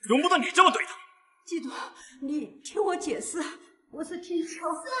容不得你这么对她。季总，你听我解释，我是听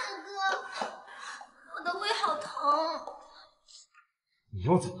乔。三哥，我的胃好疼。你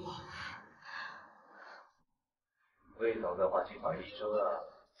又怎么了？胃早该换心房医生了，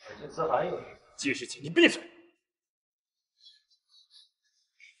而且思涵有季师姐，你闭嘴！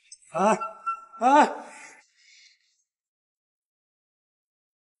安，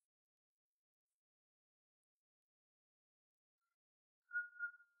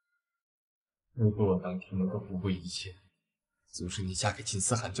如果我当天能够不顾一切，阻止你嫁给靳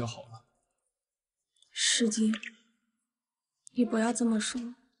思涵就好了。世金，你不要这么说。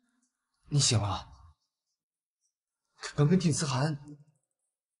你醒了？可刚跟靳思涵……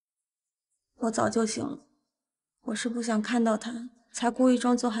我早就醒了，我是不想看到他才故意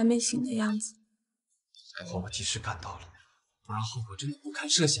装作还没醒的样子。还好我及时赶到了，不然后果真的不堪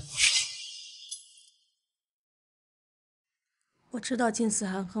设想。我知道靳思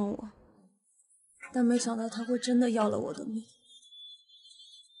涵恨我，但没想到他会真的要了我的命，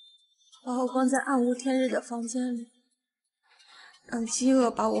把我关在暗无天日的房间里，让饥饿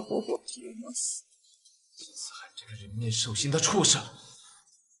把我活活磨死。靳思涵这个人面兽心的畜生！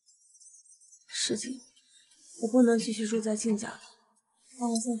师姐，我不能继续住在靳家了，帮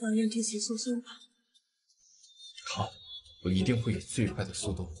我向法院提起诉讼吧。好，我一定会以最快的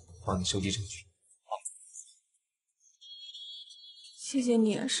速度帮你收集证据。谢谢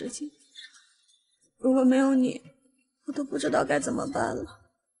你啊，师姐。如果没有你，我都不知道该怎么办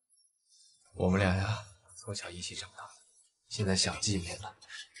了。我们俩呀，从小一起长大的，现在小寂没了，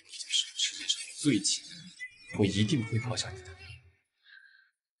你就是世界上最亲的人，我一定会报效你的。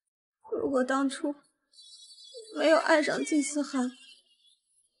如果当初没有爱上靳思涵，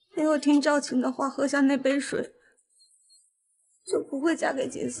没有听赵晴的话，喝下那杯水，就不会嫁给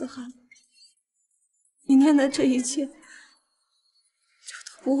靳思涵。今天的这一切，就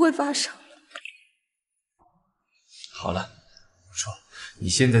都不会发生。好了，不错，你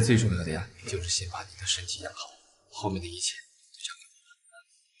现在最重要的呀，就是先把你的身体养好，后面的一切就交给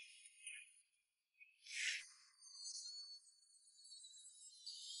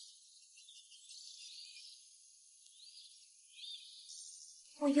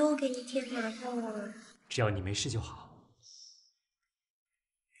我又给你添麻烦了。只要你没事就好。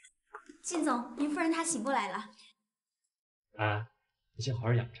靳总，您夫人她醒过来了。啊，你先好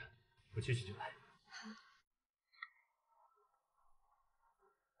好养着，我去就来。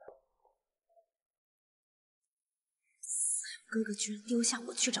哥哥居然丢下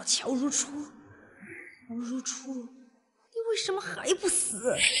我去找乔如初，乔如初，你为什么还不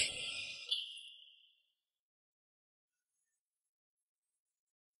死？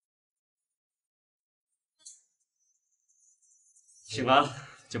醒了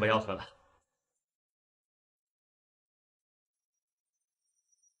就把药喝了。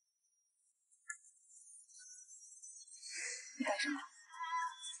你干什么？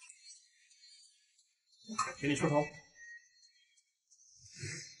给你出头。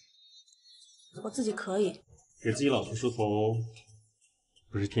我自己可以。给自己老婆梳头，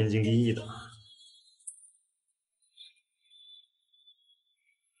不是天经地义的吗？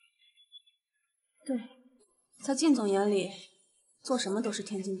对，在靳总眼里，做什么都是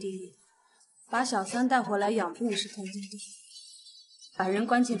天经地义的。把小三带回来养病是天经地义，把人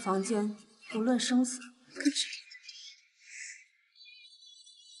关进房间，不论生死更是。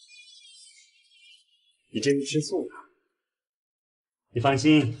你真是吃醋了。你放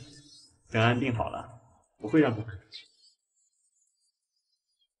心，等安病好了，不会让他搬出去。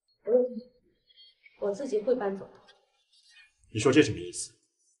不用，我自己会搬走的。你说这什么意思？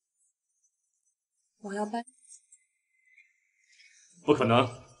我要搬。不可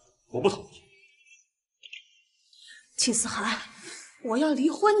能，我不同意。靳思涵，我要离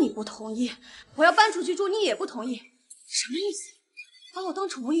婚，你不同意；我要搬出去住，你也不同意，什么意思？把我当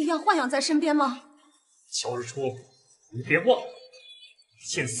宠物一样豢养在身边吗？乔日初，你别忘了，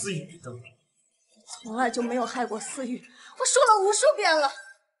欠思雨的。从来就没有害过思雨，我说了无数遍了。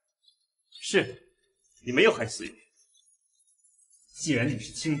是，你没有害思雨。既然你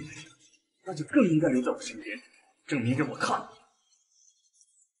是清白的，那就更应该留在我身边，证明给我看。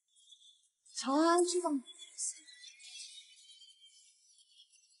乔安安知道你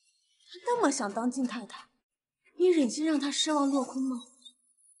那么想当靳太太，你忍心让她失望落空吗？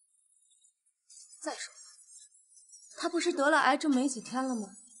再说了，她不是得了癌症没几天了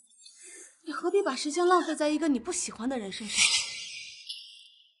吗？你何必把时间浪费在一个你不喜欢的人身上？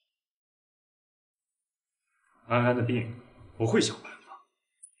安安的病，我会想办法，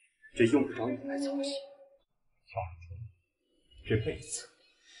这用不着你来操心。乔安初，这辈子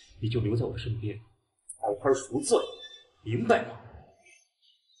你就留在我身边，好好赎罪，明白吗？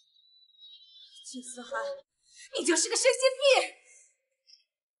靳思涵，你就是个神经病！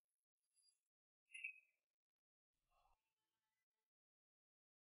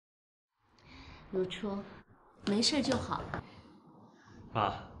如初，没事就好。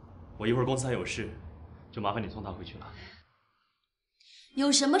妈，我一会儿公司还有事，就麻烦你送她回去了。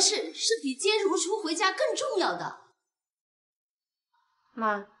有什么事是比接如初回家更重要的？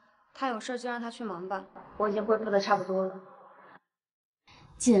妈，他有事就让他去忙吧，我已经恢复的差不多了。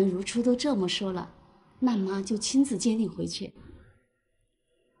既然如初都这么说了，那妈就亲自接你回去。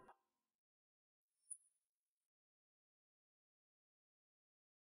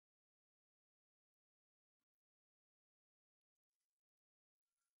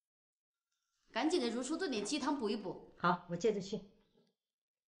赶紧给如初炖点鸡汤补一补。好，我接着去。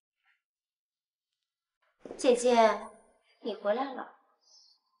姐姐，你回来了。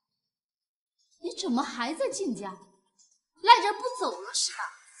你怎么还在靳家？赖着不走了是吧？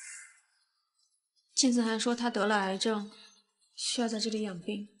靳子涵说他得了癌症，需要在这里养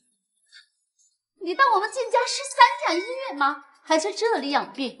病。你当我们靳家是3甲医院吗？还在这里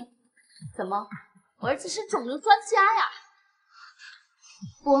养病？怎么，我儿子是肿瘤专家呀？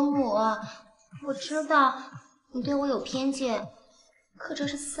伯母，我知道你对我有偏见，可这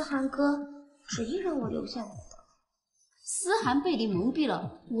是思涵哥执意让我留下来的。思涵被你蒙蔽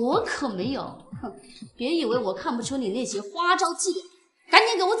了，我可没有。哼，别以为我看不出你那些花招伎俩，赶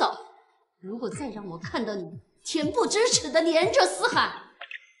紧给我走！如果再让我看到你恬不知耻的黏着思涵，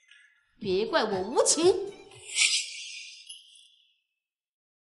别怪我无情。伯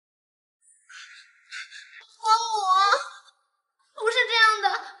母，不是这样的，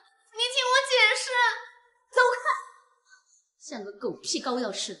你听我解释。走开！像个狗屁膏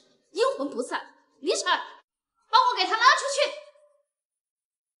药似的，阴魂不散。李婶，帮我给他拉出去。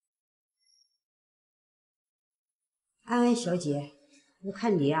安安小姐，我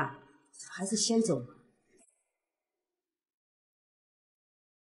看你啊，还是先走吧。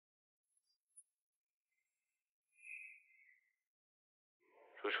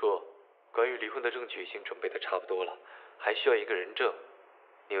如初，关于离婚的证据已经准备的差不多了，还需要一个人证，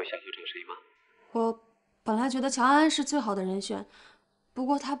你有想好找谁吗？我本来觉得乔安安是最好的人选，不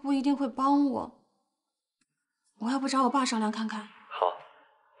过他不一定会帮我。我要不找我爸商量看看？好，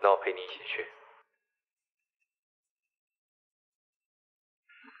那我陪你一起去。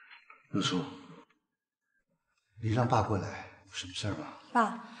如初，你让爸过来，有什么事儿吗？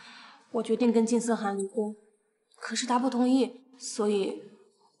爸，我决定跟靳思涵离婚，可是他不同意，所以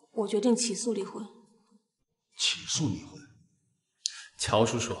我决定起诉离婚。起诉离婚？乔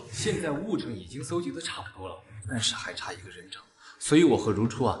叔叔，现在物证已经搜集的差不多了，但是还差一个人证，所以我和如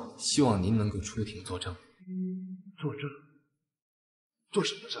初啊，希望您能够出庭作证。作证？做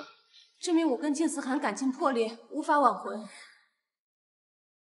什么证？证明我跟靳思涵感情破裂，无法挽回。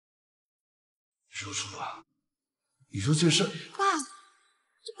如初啊，你说这事……爸，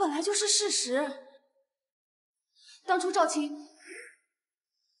这本来就是事实。当初赵青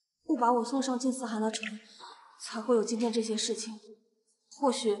不把我送上靳思涵的船，才会有今天这些事情。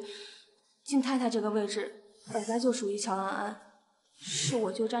或许靳太太这个位置本来就属于乔安安，是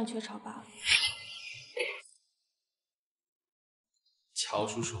我鸠占鹊巢罢了。乔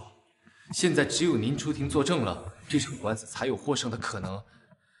叔叔，现在只有您出庭作证了，这场官司才有获胜的可能，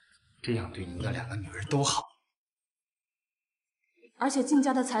这样对您的2个女儿都好。而且靳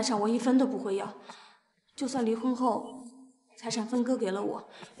家的财产我一分都不会要，就算离婚后财产分割给了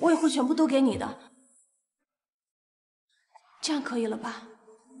我，我也会全部都给你的。这样可以了吧？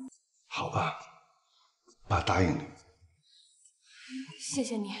好吧，爸答应你。谢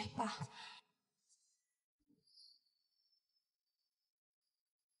谢你，爸。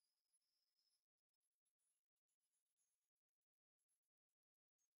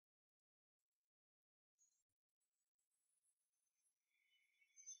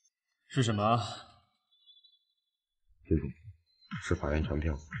是什么？金总，是法院传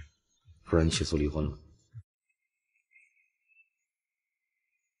票，夫人起诉离婚了。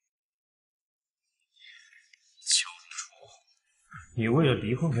乔楚，你为了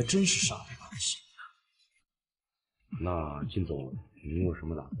离婚还真是煞费苦心。那金总，您有什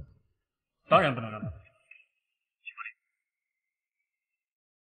么打算？当然不能让他。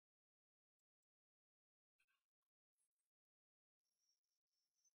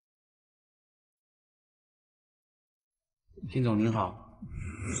金总您好，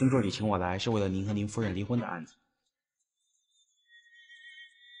孙助理请我来是为了您和您夫人离婚的案子。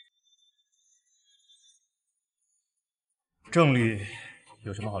郑律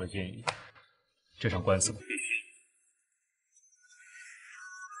有什么好的建议？这场官司必须。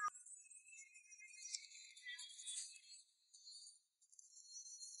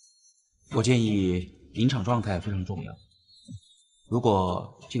我建议临场状态非常重要。如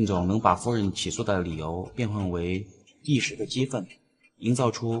果靳总能把夫人起诉的理由变换为一时的激愤，营造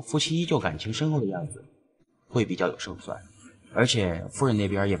出夫妻依旧感情深厚的样子，会比较有胜算。而且夫人那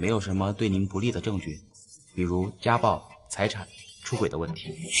边也没有什么对您不利的证据，比如家暴、财产、出轨的问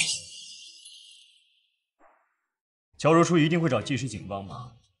题。乔如初一定会找技师警帮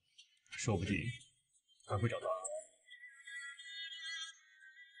忙，说不定还会找到。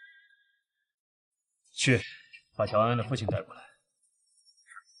去，把乔安安的父亲带过来。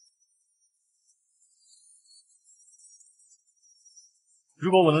如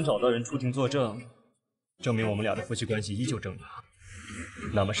果我能找到人出庭作证，证明我们俩的夫妻关系依旧正常，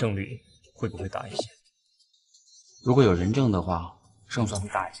那么胜率会不会大一些？如果有人证的话，胜算会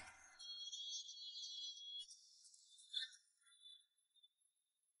大一些。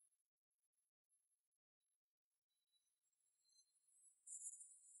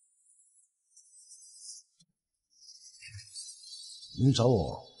您找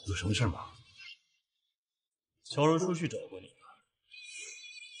我有什么事吗？乔柔出去找过你吗？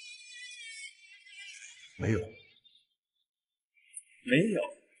没有。没有，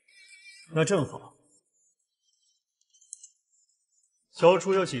那正好。乔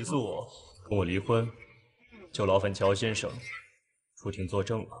初要起诉我，跟我离婚，就劳烦乔先生出庭作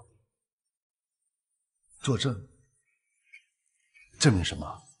证了。作证？证明什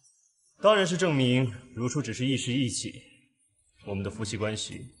么？当然是证明如初只是一时意气，我们的夫妻关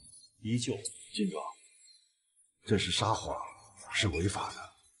系依旧。金总，这是撒谎，是违法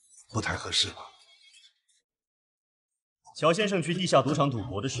的，不太合适吧？乔先生去地下赌场赌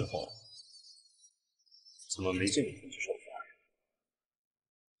博的时候，怎么没见你去受罚？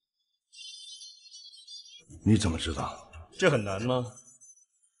你怎么知道？这很难吗？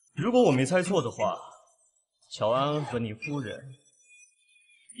如果我没猜错的话，乔安安和你夫人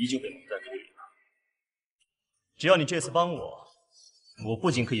依旧被蒙在鼓里了。只要你这次帮我，我不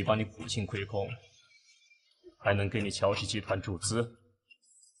仅可以帮你补清亏空，还能给你乔氏集团注资。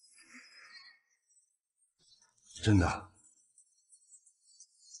真的？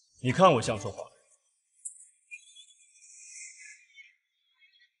你看我像说话？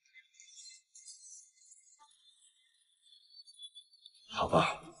好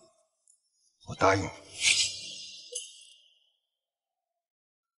吧，我答应你。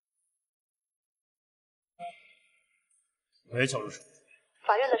喂，乔助手。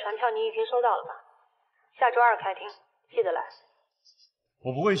法院的传票你已经收到了吧？下周2开庭，记得来。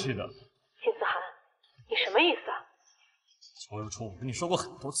我不会去的。靳思涵，你什么意思啊？乔如初，我跟你说过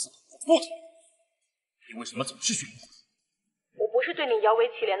很多次，我不听。你为什么总是选我？我不是对你摇尾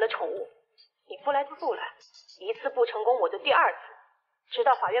乞怜的宠物，你不来就不来，一次不成功我就第2次，直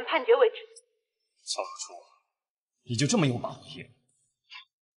到法院判决为止。乔如初，你就这么有把握赢？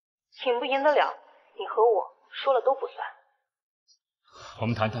赢不赢得了，你和我说了都不算。我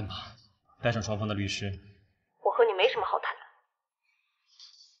们谈谈吧，带上双方的律师。我和你没什么好谈的。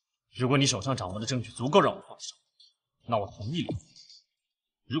如果你手上掌握的证据足够让我放手，那我同意离婚。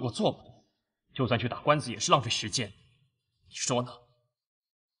如果做不到，就算去打官司也是浪费时间。你说呢？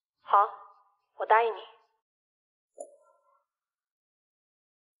好，我答应你。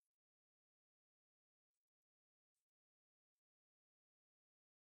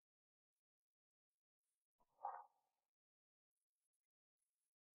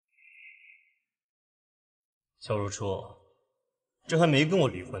乔如初，这还没跟我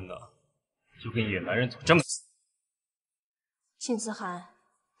离婚呢，就跟野男人走这么近。靳思涵，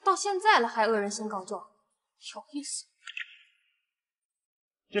到现在了还恶人先告状，有意思。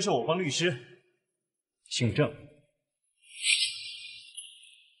这是我方律师，姓郑。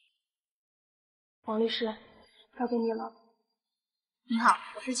王律师，交给你了。您好，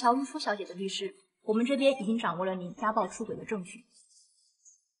我是乔如初小姐的律师，我们这边已经掌握了您家暴出轨的证据。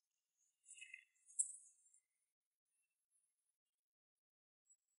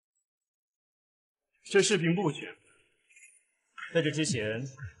这视频不全，在这之前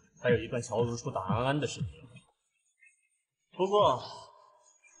还有一段乔如初打安安的视频。不过，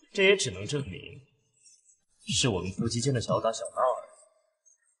这也只能证明是我们夫妻间的小打小闹而已。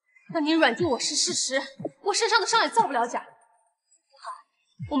那你软禁我是事实，我身上的伤也造不了假。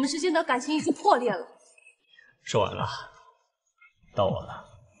我们之间的感情已经破裂了。说完了，到我了，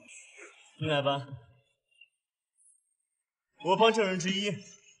进来吧。我方证人之一，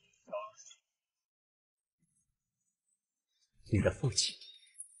你的父亲。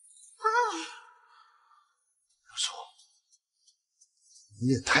不错，你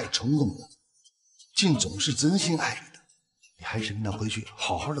也太冲动了。靳总是真心爱你的，你还是跟他回去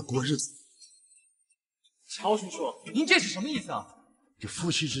好好的过日子。乔叔叔，您这是什么意思啊？这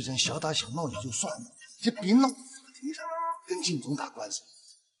夫妻之间小打小闹也就算了，这别闹法庭上跟靳总打官司，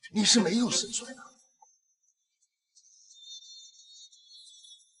你是没有胜算的。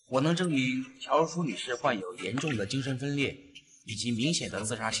我能证明乔如初女士患有严重的精神分裂，以及明显的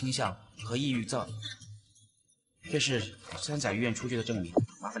自杀倾向和抑郁症。这是三甲医院出具的证明，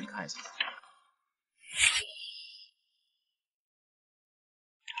麻烦你看一下。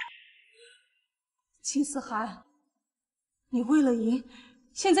靳思涵，你为了赢，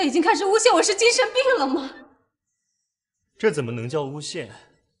现在已经开始诬陷我是精神病了吗？这怎么能叫诬陷？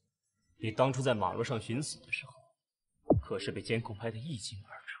你当初在马路上寻死的时候，可是被监控拍得一清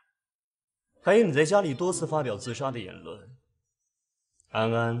二楚。还有你在家里多次发表自杀的言论。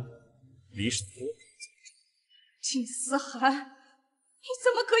安安离世多。靳思涵，你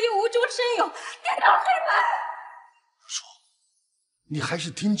怎么可以无中生有，颠倒黑白？说，你还是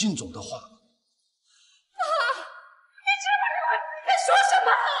听靳总的话。爸，你这么认为你在说什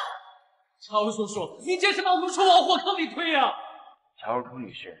么？乔叔叔，你这是把我们说往火坑里推啊！乔如初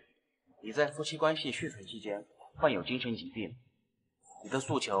女士，你在夫妻关系续存期间患有精神疾病，你的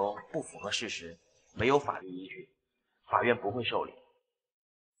诉求不符合事实，没有法律依据，法院不会受理。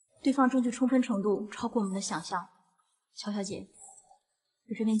对方证据充分程度超过我们的想象，乔小姐，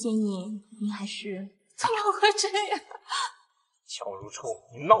我这边建议您还是……怎么会这样？乔如初，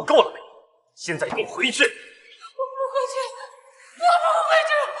你闹够了没？现在给我回去！我不回去，我不回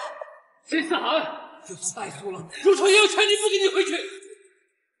去！金思涵，就算败诉了，如初也有权利不给你回去。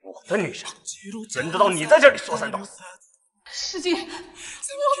我的女人，轮得到你在这里说三道四？师姐，我们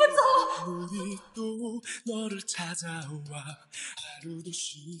走。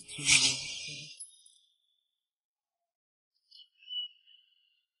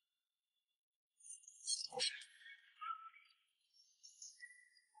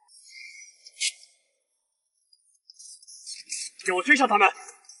给我追上他们！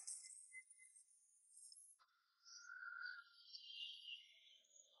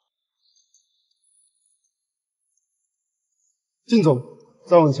靳总，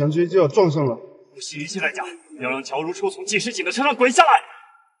再往前追就要撞上了。不惜一切代价，要让乔如初从计时警的车上滚下来！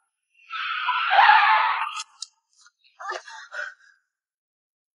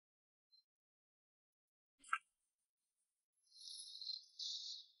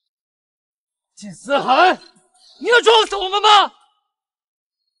金思涵，你要撞死我们吗？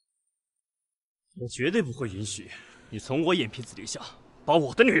我绝对不会允许你从我眼皮子底下把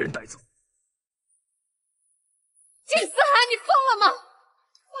我的女人带走。金思涵，你疯了吗？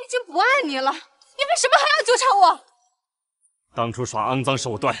我已经不爱你了，你为什么还要纠缠我？当初耍肮脏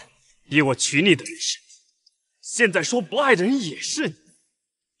手段逼我娶你的人是你，现在说不爱的人也是你。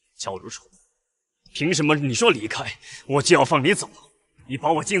乔如初，凭什么你说离开我就要放你走？你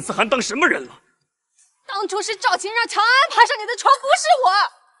把我金思涵当什么人了？当初是赵晴让乔安安爬上你的床，不是我。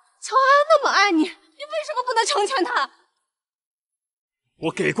乔安安那么爱你，你为什么不能成全她？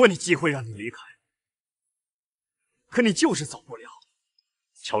我给过你机会让你离开，可你就是走不了。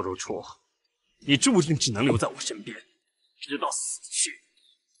乔如初，你注定只能留在我身边，直到死去。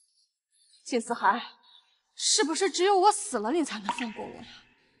金思涵，是不是只有我死了，你才能放过我呀？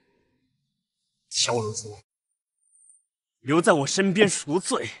乔如初，留在我身边赎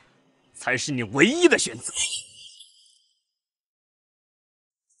罪，才是你唯一的选择。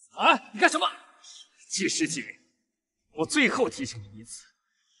啊！你干什么？季师姐，我最后提醒你一次，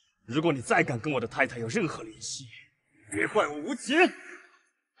如果你再敢跟我的太太有任何联系，别怪我无情。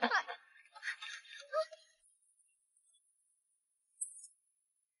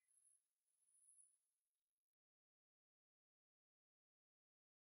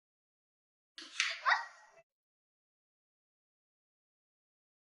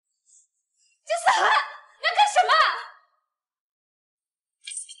金思涵，你要干什么？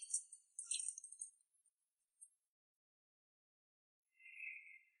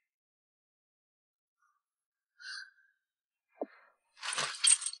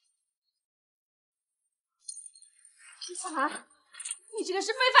金思涵，你这个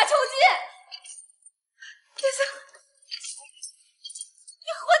是非法囚禁！金思涵，你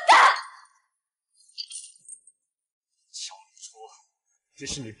混蛋！乔如初，这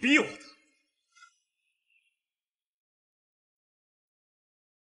是你逼我的。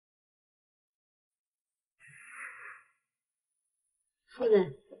夫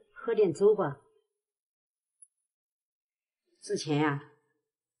人，喝点粥吧。之前呀，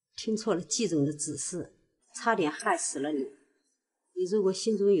听错了季总的指示，差点害死了你。你如果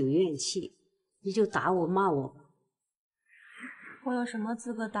心中有怨气，你就打我骂我吧。我有什么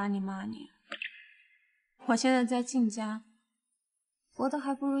资格打你骂你？我现在在靳家，活得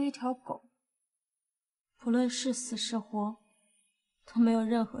还不如一条狗，不论是死是活，都没有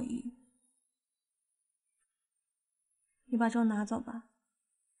任何意义。你把粥拿走吧，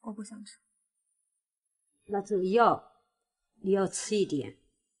我不想吃。那这个药，你要吃一点。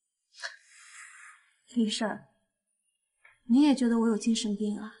李婶，你也觉得我有精神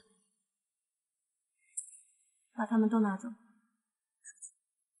病啊？把他们都拿走。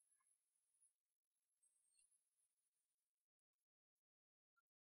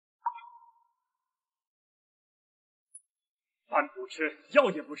饭不吃，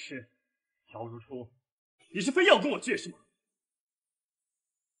药也不吃，乔如初，你是非要跟我倔是吗？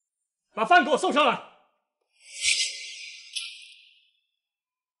把饭给我送上来。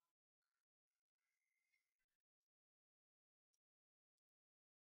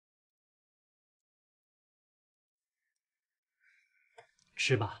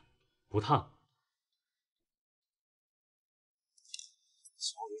吃吧，不烫。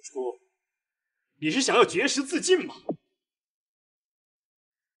乔如初，你是想要绝食自尽吗？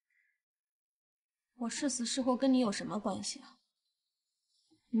我是死是活跟你有什么关系啊？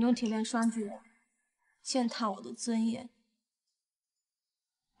你用铁链拴住我，践踏我的尊严，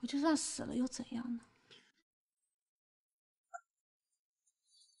我就算死了又怎样呢？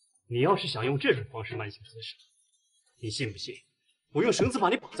你要是想用这种方式慢性自杀，你信不信我用绳子把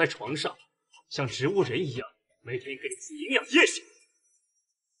你绑在床上，像植物人一样，每天给你吃营养液食？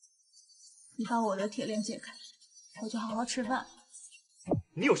你把我的铁链解开，我就好好吃饭。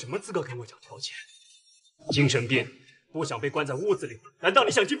你有什么资格跟我讲条件？精神病，不想被关在屋子里，难道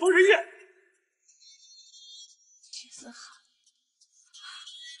你想进疯人院？季思涵，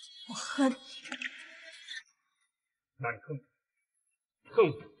我恨你。那你恨我？恨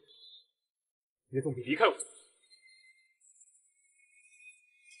我？你总比离开我。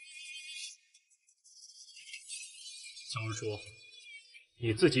小如说，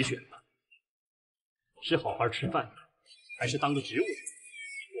你自己选吧，是好好吃饭，还是当个植物人，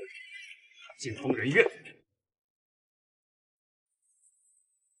进疯人院？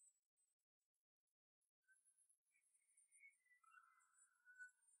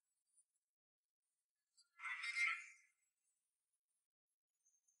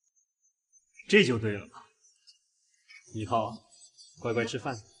这就对了嘛，以后乖乖吃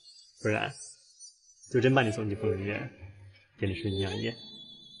饭，不然就真把你送进疯人院，给你吃营养液。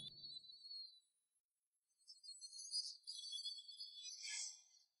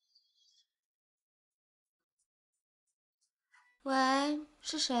喂，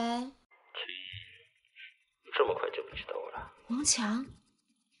是谁？这么快就不记得我了？王强，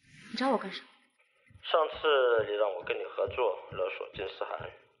你找我干什么？上次你让我跟你合作，勒索金思涵，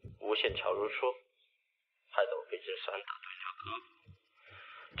诬陷乔如初，害得我被金思涵打断条胳膊，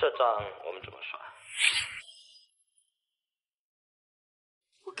这账我们怎么算？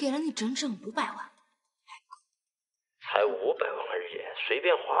我给了你整整500万，才500万而已，随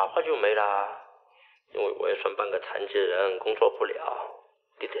便花花就没了。因为我也算半个残疾人，工作不了，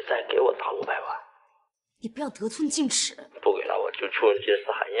你得再给我打500万。你不要得寸进尺。不给了我就去问金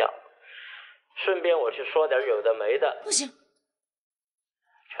思涵要，顺便我去说点有的没的。不行，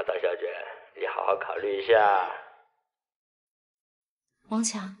乔大小姐，你好好考虑一下。王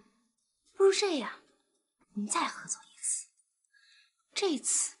强，不如这样，我们再合作一次。这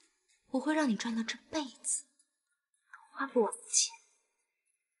次我会让你赚到这辈子都花不完的钱，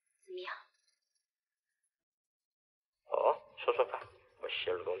怎么样？哦，说说看，我洗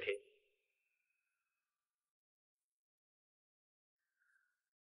耳恭听。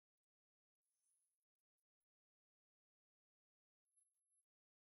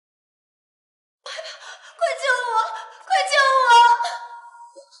快救我！快救我！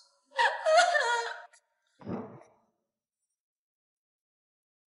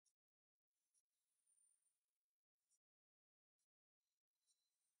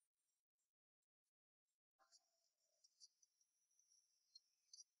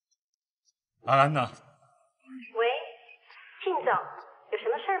安安呢？喂，靳总，有什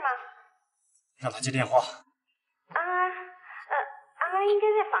么事儿吗？让他接电话。安安，安安应该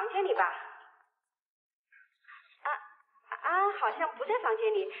在房间里吧？安安好像不在房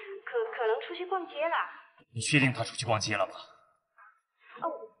间里，可能出去逛街了。你确定他出去逛街了吗？哦，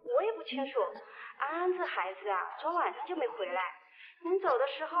我也不清楚。安安这孩子啊，昨晚上就没回来，临走的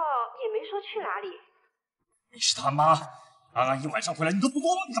时候也没说去哪里。你是他妈，安安一晚上回来你都不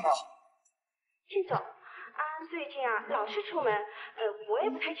过问的吗？靳总，安安最近啊老是出门，我也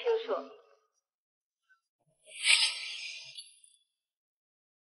不太清楚。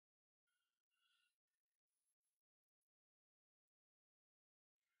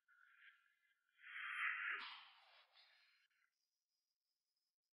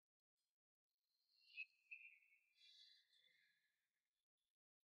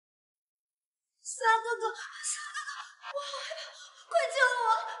思涵哥哥，思涵哥哥，我好害怕，快救我！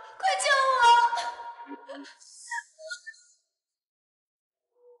快救我！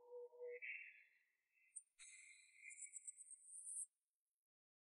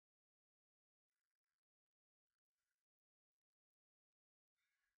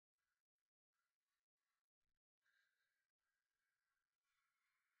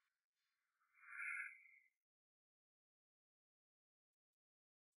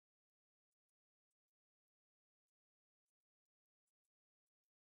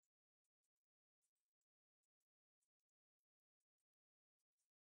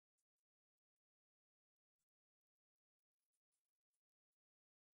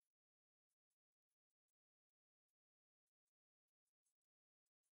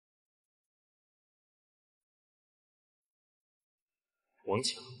王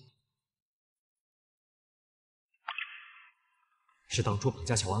强是当初绑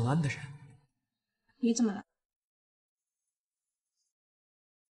架乔安安的人。你怎么了？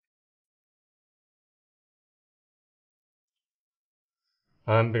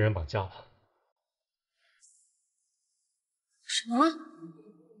安安被人绑架了。什么？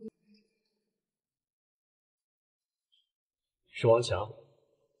是王强。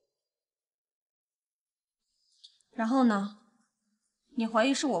然后呢？你怀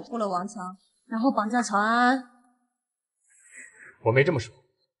疑是我雇了王强，然后绑架乔安安？我没这么说。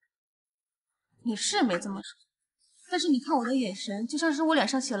你是没这么说，但是你看我的眼神，就像是我脸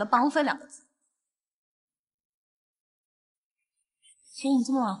上写了绑匪2个字。请你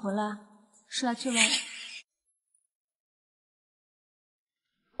这么晚回来，是来质问我？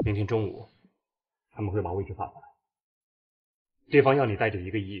明天中午，他们会把位置发过来。对方要你带着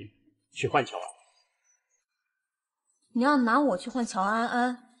1个亿去换乔安。你要拿我去换乔安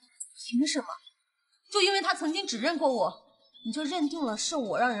安，凭什么？就因为他曾经指认过我，你就认定了是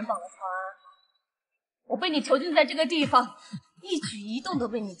我让人绑了乔安安？我被你囚禁在这个地方，一举一动都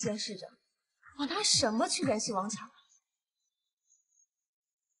被你监视着，我拿什么去联系王强？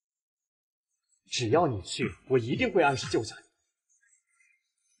只要你去，我一定会按时救下你。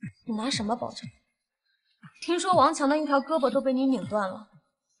你拿什么保证？听说王强的一条胳膊都被你拧断了，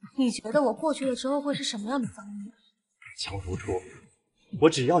你觉得我过去了之后会是什么样的反应？乔如初，我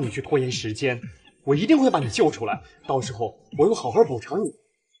只要你去拖延时间，我一定会把你救出来，到时候我又好好补偿你。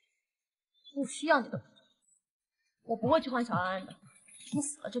不需要你的补偿，我不会去换乔安安的，你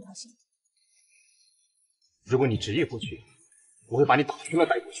死了这条心。如果你执意不去，我会把你打晕了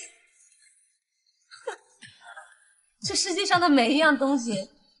带过去。这世界上的每一样东西，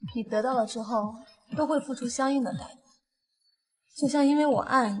你得到了之后，都会付出相应的代价。就像因为我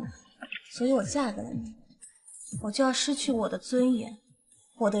爱你，所以我嫁给了你，我就要失去我的尊严，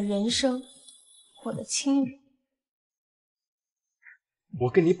我的人生，我的亲人。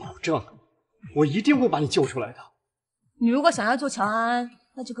我跟你保证，我一定会把你救出来的。你如果想要救乔安安，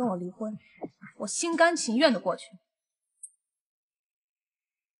那就跟我离婚，我心甘情愿的过去。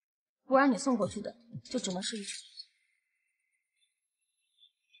不然你送过去的就只能是一场。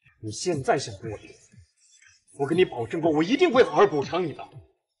你现在想跟我离婚，我跟你保证过，我一定会好好补偿你的。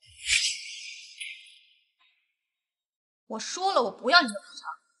我说了，我不要你的补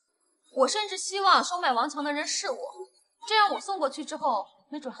偿，我甚至希望收买王强的人是我，这样我送过去之后，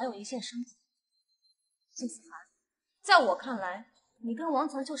没准还有一线生机。金思涵，在我看来，你跟王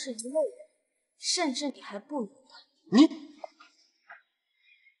强就是一类人，甚至你还不如他。你。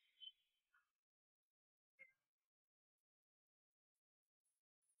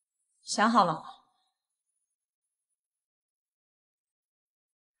想好了吗？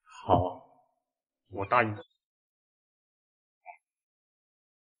好，我答应你。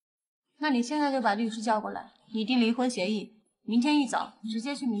那你现在就把律师叫过来，拟定离婚协议，明天一早直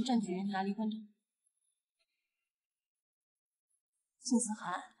接去民政局拿离婚证。金思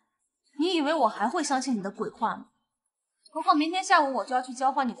涵，你以为我还会相信你的鬼话吗？何况明天下午我就要去交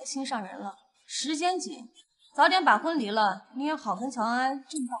换你的心上人了，时间紧，早点把婚离了，你也好跟乔安安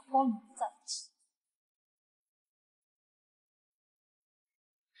正大光明的在一起。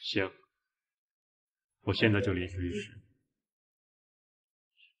行，我现在就联系律师。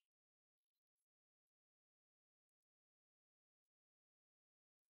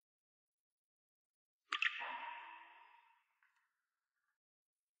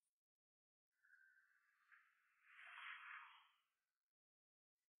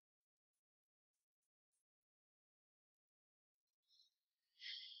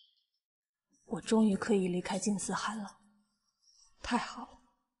我终于可以离开金思涵了，太好了。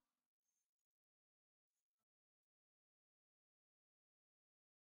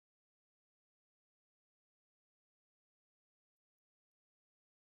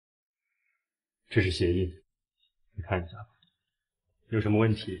这是协议，你看一下，有什么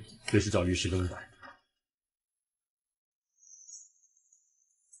问题随时找律师更改。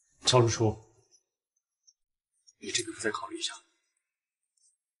乔如初，你这个再考虑一下。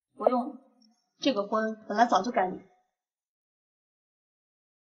不用，这个婚本来早就该离。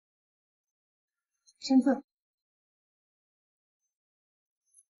身份。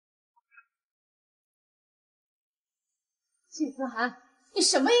季思涵，你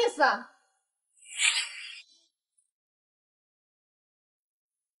什么意思啊？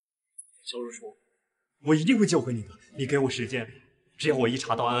乔如初，我一定会救回你的，你给我时间，只要我一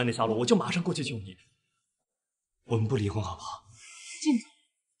查到安安的下落，我就马上过去救你。我们不离婚好不好？靳总，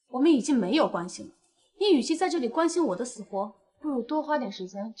我们已经没有关系了。你与其在这里关心我的死活，不如多花点时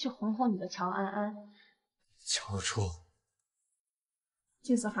间去哄哄你的乔安安。乔如初，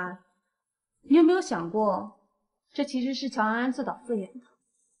靳思涵，你有没有想过，这其实是乔安安自导自演的，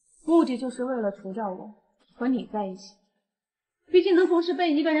目的就是为了除掉我，和你在一起。毕竟能同时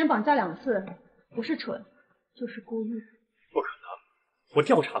被一个人绑架2次，不是蠢，就是故意。不可能，我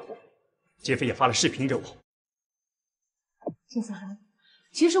调查过，劫匪也发了视频给我。金思涵，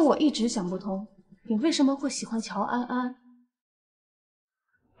其实我一直想不通，你为什么会喜欢乔安安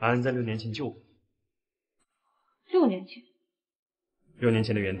安安在6年前救我。 ？6年前6年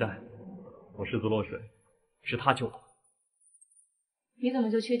前的元旦，我失足落水，是他救我。你怎么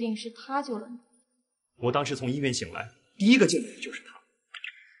就确定是他救了你？我当时从医院醒来，第一个进来的就是他。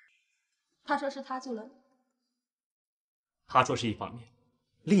他说是他救了你。他说是一方面，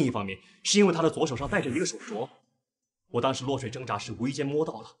另一方面是因为他的左手上戴着一个手镯，我当时落水挣扎时无意间摸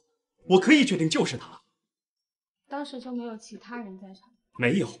到了，我可以确定就是他。当时就没有其他人在场？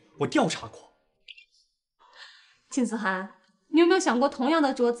没有，我调查过。金思涵，你有没有想过，同样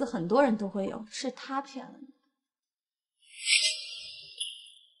的镯子很多人都会有，是他骗了你？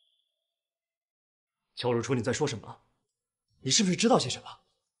乔如初，你在说什么？你是不是知道些什么？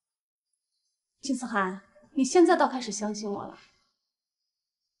金思涵，你现在倒开始相信我了。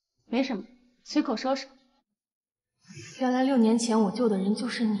没什么，随口说说。原来6年前我救的人就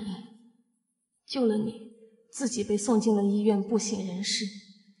是你，救了你，自己被送进了医院，不省人事，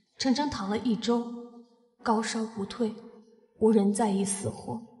整整躺了1周，高烧不退，无人在意死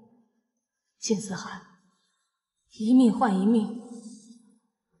活。金思涵，一命换一命，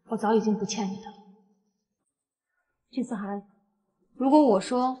我早已经不欠你的了。金思涵，如果我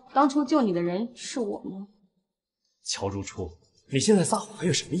说当初救你的人是我呢？乔如初，你现在撒谎还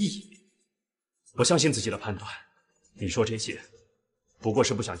有什么意义？我相信自己的判断，你说这些不过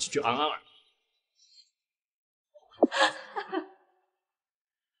是不想弃去安安而已。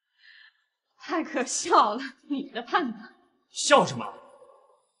太可笑了，你的判断。笑什么？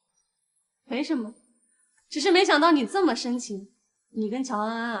没什么，只是没想到你这么深情。你跟乔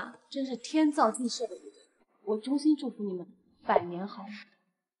安安啊，真是天造地设的一对。我衷心祝福你们百年好合。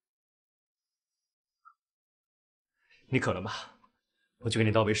你渴了吗？我去给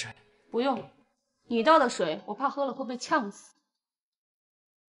你倒杯水。不用，你倒的水我怕喝了会被呛死。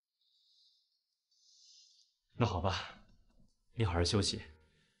那好吧，你好好休息，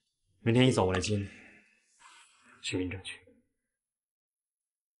明天一早我来接你去民政局。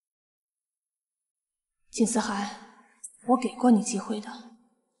金思涵，我给过你机会的，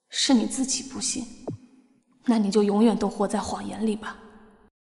是你自己不信，那你就永远都活在谎言里吧。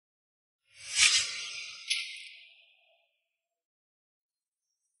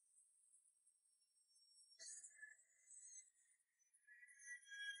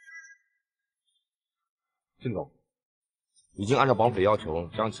靳总，已经按照绑匪要求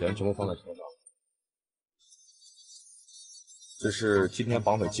将钱全部放在车上。这是今天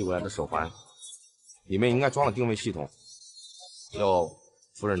绑匪寄过来的手环，里面应该装了定位系统，要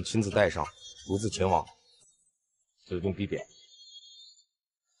夫人亲自带上，独自前往，这就用逼点。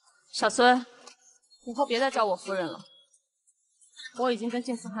小孙，以后别再叫我夫人了，我已经跟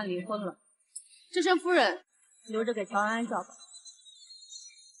靳思涵离婚了，这声夫人留着给乔安安叫吧。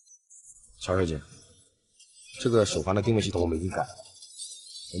乔小姐。这个手环的定位系统我们已经改了，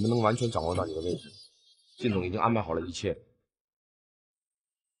我们能完全掌握到你的位置。靳总已经安排好了一切，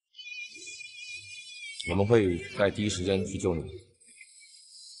我们会在第一时间去救你。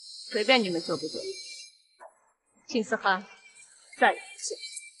随便你们救不救，靳思涵再也不见。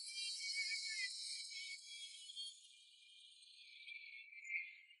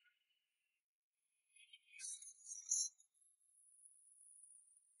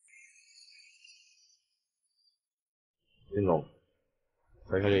靳总，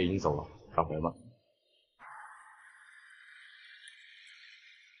白小姐已经走了，返回吧。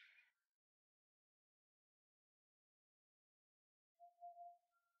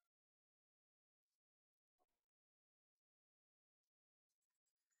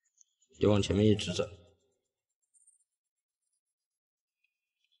别往前面一直走。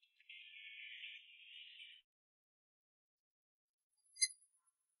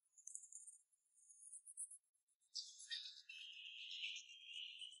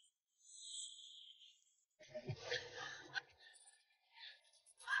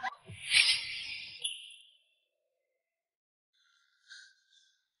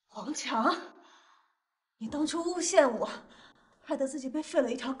王强，你当初诬陷我，害得自己被废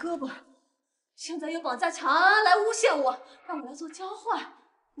了一条胳膊，现在又绑架乔安安来诬陷我，让我来做交换，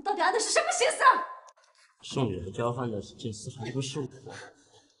你到底安的是什么心思？送你来交换的是靳思涵，不是我。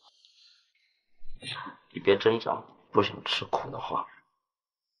你别挣扎，不想吃苦的话。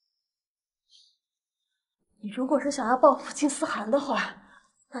你如果是想要报复靳思涵的话，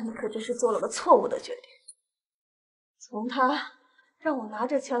那你可真是做了个错误的决定。从他让我拿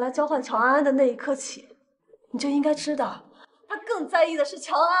着钱来交换乔安安的那一刻起，你就应该知道，他更在意的是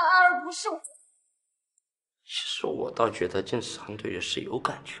乔安安，而不是我。其实我倒觉得靳思涵对你是有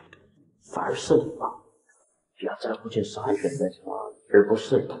感情的，反而是你吧，比较在乎靳思涵选择什么，而不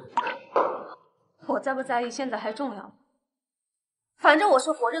是你。我在不在意现在还重要吗？反正我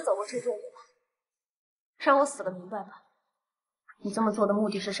是活着走过这阵子的，让我死了明白吧。你这么做的目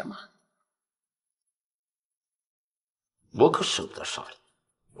的是什么？我可舍不得杀你，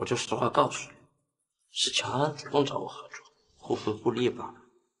我就实话告诉你，是乔安主动找我合作，互惠互利罢了。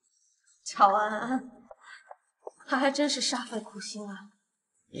乔安，他还真是煞费苦心啊！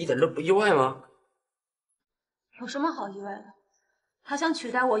一点都不意外吗？有什么好意外的？他想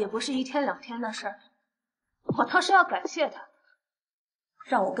取代我也不是1天2天的事儿，我倒是要感谢他，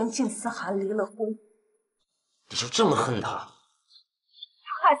让我跟靳思涵离了婚。你就这么恨他？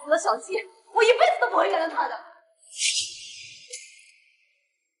他害死了小季，我一辈子都不会原谅他的。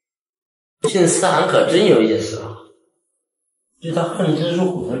靳思涵可真有意思啊！对他恨之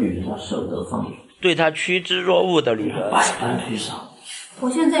入骨的女人，他舍不得放手；对他趋之若鹜的女人，百般推搡。我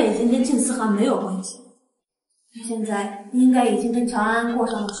现在已经跟靳思涵没有关系，他现在应该已经跟乔安安过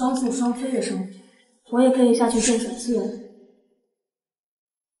上了双宿双飞的生活，我也可以下去见小季了。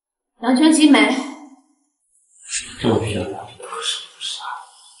两全其美。这么漂亮，不是不是啊？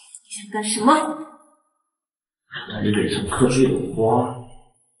你想干什么？把你脸上磕碎的花。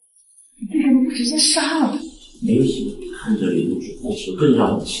你为什么不直接杀了你？没有什么看着你入住，但是更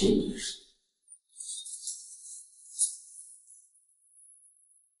让我气的是，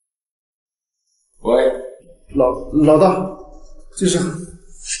喂，老大，靳思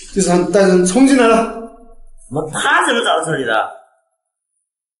涵带人冲进来了。怎么他怎么找到这里的？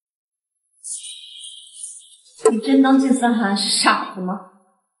你真当靳思涵是傻子吗？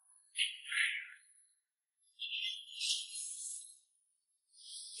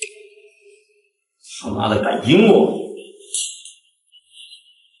他妈的敢阴我！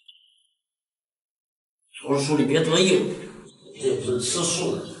我书里别多硬，这不是吃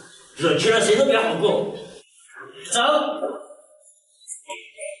素的，惹气了谁都别好过。走！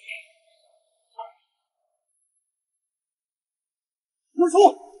如初，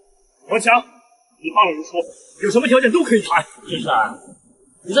王强，你放了如初，有什么条件都可以谈。靳思涵，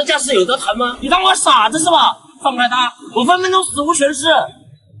你这架势有得谈吗？你当我傻子是吧？放开他，我分分钟死无全尸。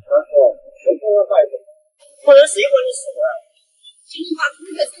不然谁管你死活？这句话不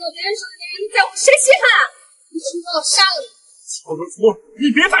是从我别人手里的人在乎谁稀罕？你知道我杀了你！乔如初，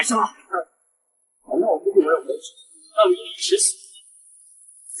你别再杀！那我估计我有本事让你一起死。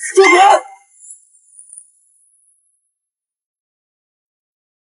住嘴！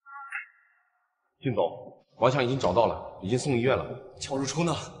靳总，王强已经找到了，已经送医院了。乔如初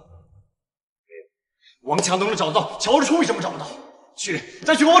呢？王强都能找到，乔如初为什么找不到？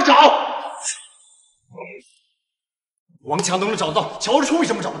再去给我找！王强都能找到，乔如初为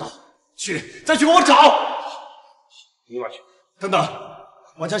什么找不到？再去给我找！立马去。等等，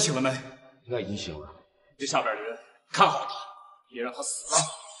王强醒了没？应该已经醒了。这下边的人看好他，别让他死了。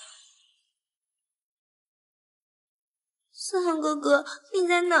思涵哥哥，你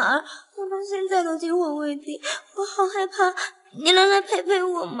在哪儿？我到现在都惊魂未定，我好害怕，你能来陪陪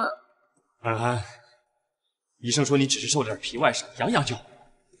我吗？安安，医生说你只是受点皮外伤，养养就好。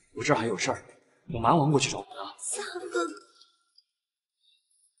我这儿还有事儿，我马上过去找你啊。思涵哥哥，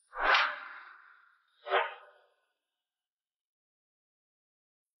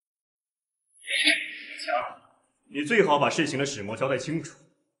强，你最好把事情的始末交代清楚，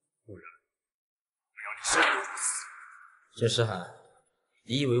不然我要你生不如死。靳思涵，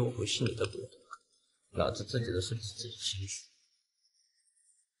你以为我会信你的鬼？老子自己的事自己清楚。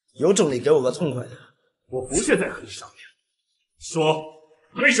有种你给我个痛快的！我不屑再和你商量。说，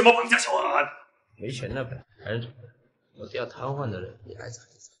为什么绑架乔安安？没钱了呗，还是怎么样？我都要瘫痪的人，你爱咋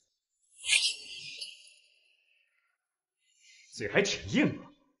就咋。嘴还挺硬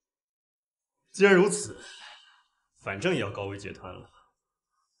啊！既然如此，反正也要高位截瘫了，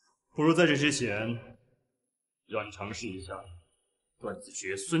不如在这之前，让你尝试一下断子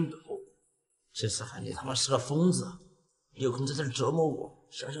绝孙的后果。靳思涵，你他妈是个疯子！你有空在这里折磨我，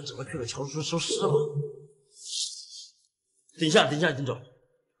想想怎么去给乔叔收尸吗？等一下，丁总，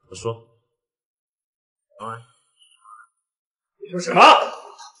我说，安安，你说什么？王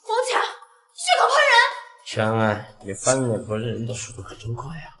强，血口喷人！乔安安，你翻脸不认人的速度可真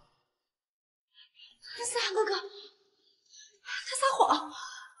快啊！思涵哥哥，他撒谎，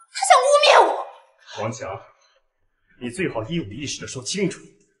他想污蔑我。王强，你最好一五一十的说清楚，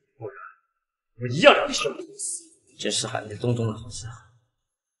不然我一样让你生不如死。靳思涵，你动动脑子。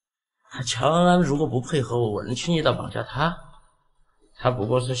乔安安如果不配合我，我能轻易的绑架他？他不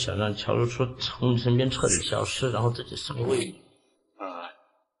过是想让乔如初从你身边彻底消失，然后自己上位。安安，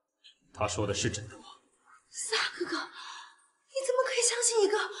他说的是真的吗？思涵哥哥，你怎么可以相信一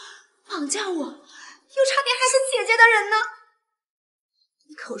个绑架我又差点害死姐姐的人呢？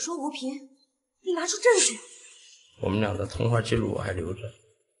你口说无凭，你拿出证据。我们俩的通话记录我还留着。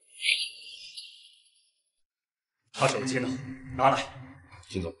他手机呢？拿来。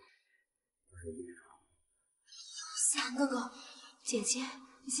金总，思涵哥哥，姐姐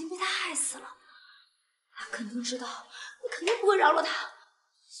已经被他害死了，他肯定知道你肯定不会饶了他，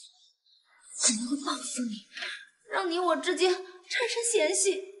肯定会报复你，让你我之间产生嫌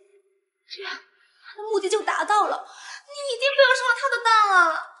隙，这样他的目的就达到了。你一定不要上他的当啊！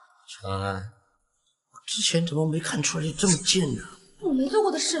长安，我之前怎么没看出来你这么贱呢？我没做过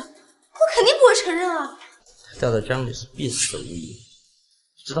的事，我肯定不会承认啊！掉到江里是必死无疑。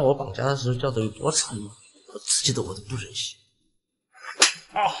知道我绑架的时候叫的有多惨吗？我自己我都不忍心。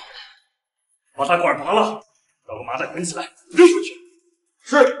啊！把他管拔了，找个麻袋捆起来，扔出去。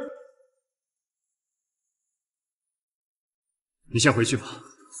是。你先回去吧。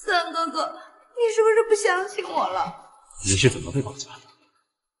思涵哥哥，你是不是不相信我了？你是怎么被绑架的？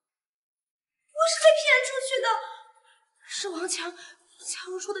我是被骗出去的，是王强以乔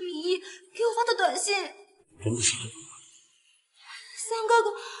如初的名义给我发的短信。真的是这样？思涵哥哥，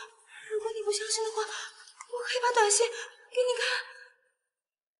如果你不相信的话，我可以把短信给你看。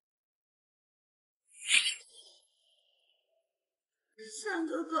思涵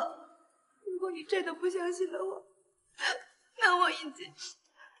哥哥，如果你真的不相信的话，那我已经没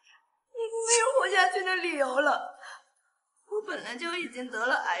有活下去的理由了。我本来就已经得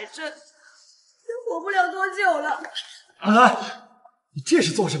了癌症，也活不了多久了。安安，你这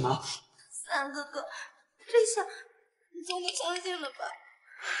是做什么？思涵哥哥，这下你总得相信了吧？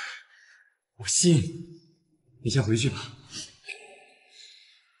我信。你先回去吧。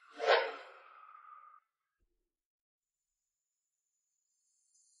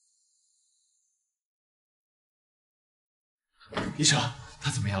医生，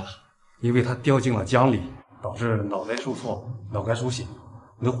他怎么样了？因为他掉进了江里，导致脑袋受挫，脑干出血，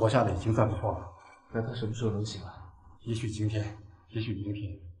能活下来已经算不错了。那他什么时候能醒来？也许今天，也许明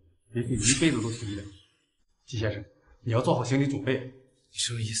天，也许一辈子都醒不了。季先生，你要做好心理准备。你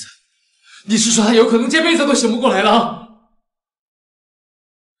什么意思？你是说他有可能这辈子都醒不过来了？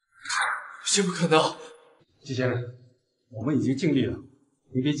这不可能！季先生，我们已经尽力了，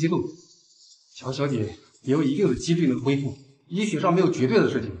您别激动。乔小姐也有一定的几率能恢复，医学上没有绝对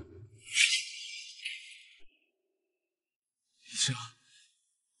的事情。医生，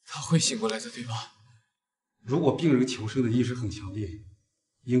他会醒过来的，对吧？如果病人求生的意识很强烈，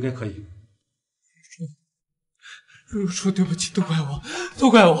应该可以。如初，对不起，都怪我，都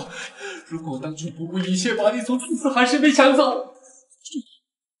怪我。如果我当初不顾一切把你从金思涵身边抢走，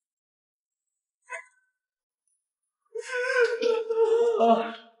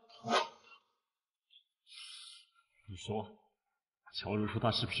你说，乔如初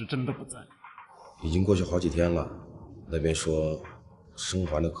她是不是真的不在？已经过去好几天了，那边说生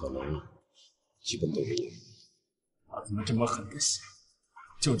还的可能基本都没有。他怎么这么狠的心，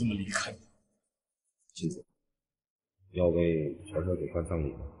就这么离开我？金总，要为乔小姐办葬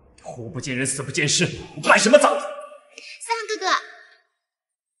礼吗？活不见人，死不见尸，我办什么葬礼？思涵哥哥，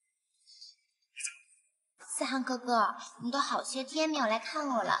思涵哥哥，你都好些天没有来看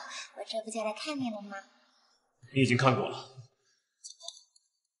我了，我这不就来看你了吗？你已经看过了。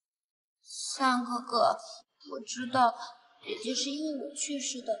思涵哥哥，我知道姐姐是因为我去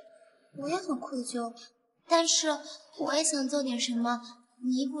世的，我也很愧疚，但是我也想做点什么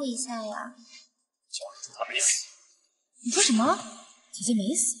弥补一下呀。她没死。你说什么？姐姐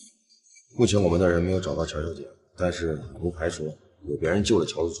没死？目前我们的人没有找到乔小姐，但是不排除有别人救了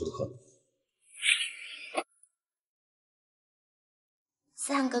乔如初的可能。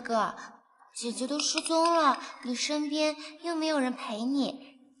思涵哥哥，姐姐都失踪了，你身边又没有人陪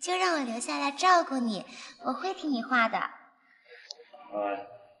你，就让我留下来照顾你，我会听你话的。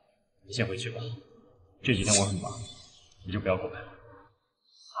你先回去吧，这几天我很忙，你就不要过来了。好，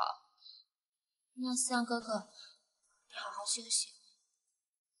那思涵哥哥，你好好休息。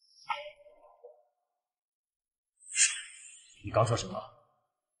你刚说什么？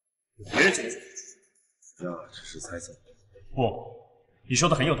有别人救你？这只是猜测。不，你说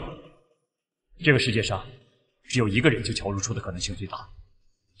的很有道理。这个世界上只有一个人救乔如初的可能性最大。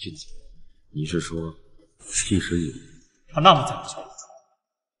金子，你是说即使有他那么在乎乔如初，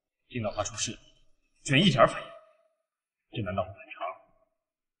听到他出事，居然一点反应，这难道不反常？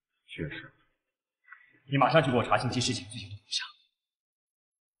确实。你马上去给我查清及时警最近的动向。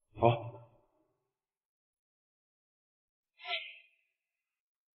好。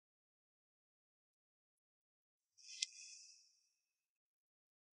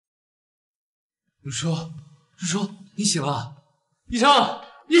如初，如初，你醒了！医生，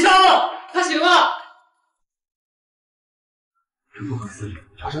医生，他醒了！真不可思议，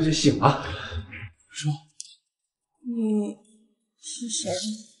乔小姐醒了。如初，你是谁？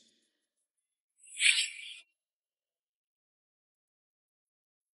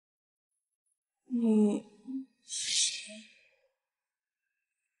你是谁？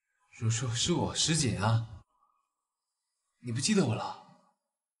如初，是我石锦啊！你不记得我了？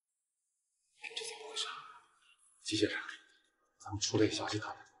这怎么回事？季先生，咱们出了个消息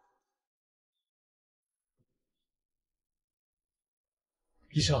看看。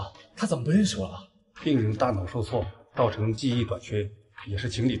医生，他怎么不认识我了？病人大脑受挫，造成记忆短缺，也是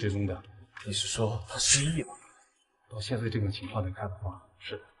情理之中的。你是说他失忆了？到现在这种情况来看的话，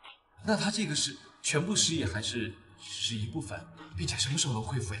是的。那他这个是全部失忆，还是只是一部分，并且什么时候能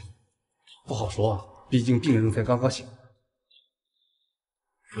恢复呀？不好说啊，毕竟病人才刚刚醒。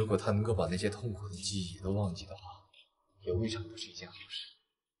如果他能够把那些痛苦的记忆都忘记的话，也未尝不是一件好事。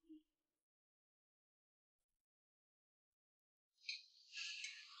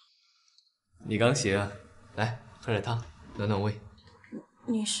你刚醒，来喝点汤，暖暖胃。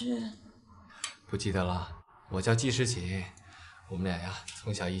你是？不记得了，我叫季石锦，我们俩呀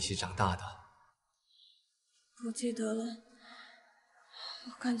从小一起长大的。不记得了，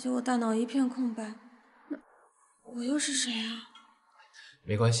我感觉我大脑一片空白。我又是谁啊？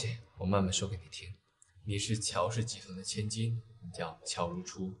没关系，我慢慢说给你听。你是乔氏集团的千金，你叫乔如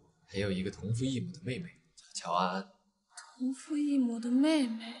初，还有一个同父异母的妹妹叫乔安安。同父异母的妹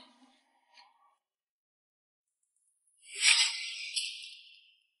妹。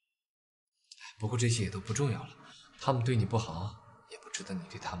不过这些也都不重要了，他们对你不好，也不值得你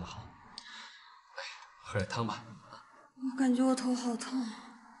对他们好。来，喝点汤吧。我感觉我头好痛，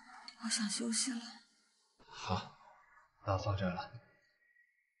我想休息了。好，那我到这儿了，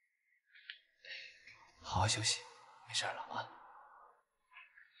好好休息，没事了啊。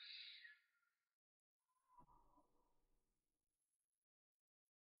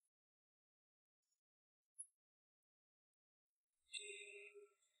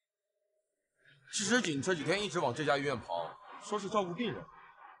季石锦这几天一直往这家医院跑，说是照顾病人，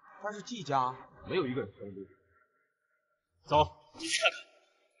但是季家没有一个人生病。走，你去看看。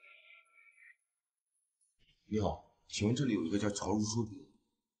你好，请问这里有一个叫乔如初的病人？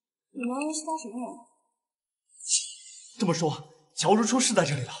你们是干什么人？这么说，乔如初是在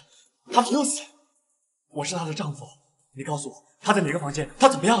这里了，她没有死。我是她的丈夫，你告诉我她在哪个房间？她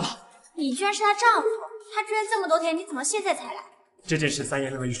怎么样了？你居然是她丈夫？她住院这么多天，你怎么现在才来？这件事三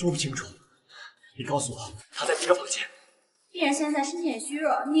言两语说不清楚。你告诉我她在哪个房间？病人现在身体很虚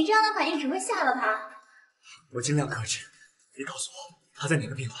弱，你这样的反应只会吓到她。我尽量克制。你告诉我她在哪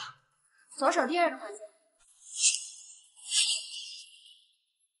个病房？左手第2个房间。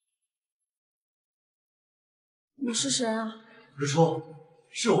你是谁啊？如初，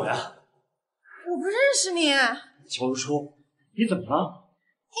是我呀。我不认识你。乔如初，你怎么了？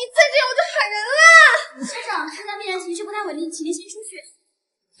你再这样我就喊人了。先生，看到病人情绪不太稳定，请您先出去。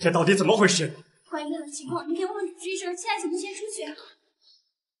这到底怎么回事？关于病人的情况，你可以问问主治医生，现在请您先出去。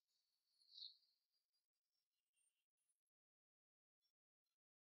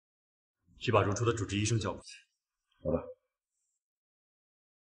去把如初的主治医生叫过来。好的。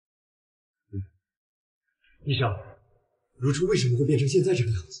医生，如初为什么会变成现在这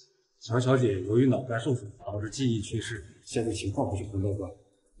个样子？乔小姐由于脑干受损导致记忆缺失，现在情况不是很乐观。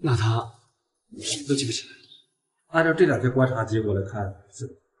那她什么都记不起来。按照这2天观察结果来看，是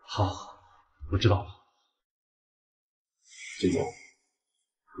的。好，我知道了。这种，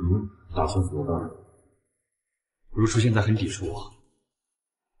打算怎么办？如初现在很抵触我，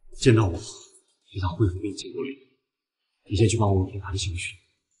见到我对她恢复面前有利。你先去帮我稳定她的情绪。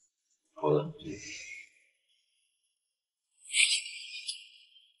好的。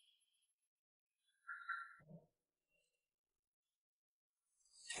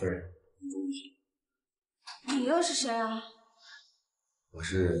夫人，你又是谁啊？我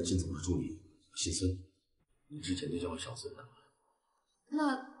是靳总的助理新孙，你之前就叫我小孙的。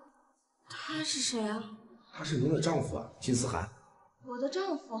那他是谁啊？他是您的丈夫啊，靳思涵。我的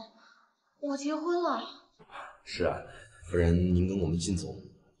丈夫，我结婚了。是啊，夫人，您跟我们靳总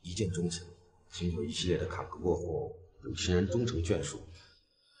一见钟情，经过一系列的坎坷过后，有情人终成眷属。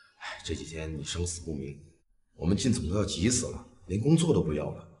哎，这几天你生死不明，我们靳总都要急死了，连工作都不要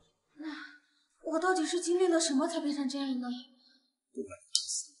了。我到底是经历了什么才变成这样呢？不管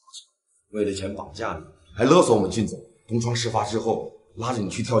为了钱绑架你，还勒索我们靳总。东窗事发之后，拉着你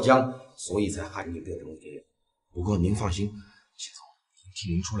去跳江，所以才害你变成了这样。不过您放心，靳总已经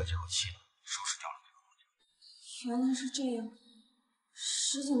替您出了这口气了，收拾掉了这个房间。原来是这样，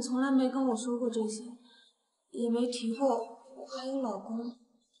石井从来没跟我说过这些，也没提过我还有老公。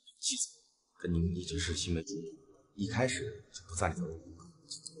季总跟您一直是青梅竹马，一开始就不在你的路上，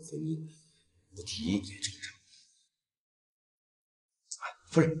所以您不提也正常。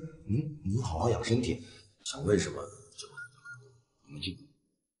夫人，您好好养身体，想问什么就问。我们进。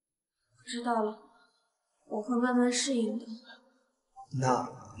知道了，我会慢慢适应的。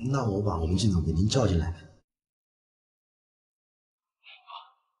那我把我们靳总给您叫进来。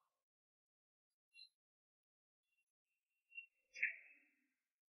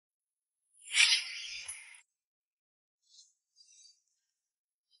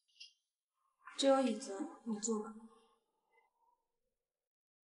这有椅子，你坐吧。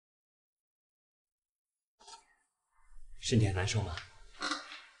身体还难受吗？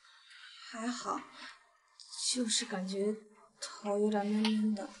还好，就是感觉头有点闷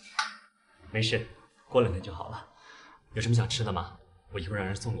闷的。没事，过两天就好了。有什么想吃的吗？我一会儿让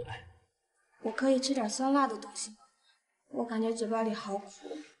人送过来。我可以吃点酸辣的东西吗？我感觉嘴巴里好苦。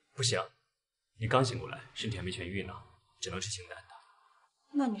不行，你刚醒过来，身体还没痊愈呢，只能吃清淡的。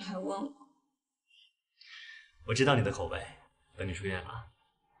那你还问我？我知道你的口味，等你出院了，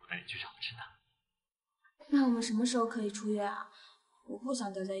我带你去吃好吃的。那我们什么时候可以出院啊？我不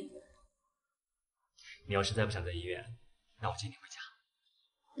想待在医院。你要实在不想在医院，那我接你回家。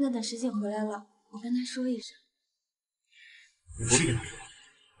那等石井回来了，我跟他说一声。你不必跟他说，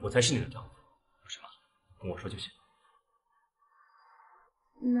我才是你的丈夫，不是吗？跟我说就行。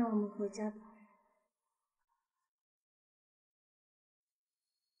那我们回家吧。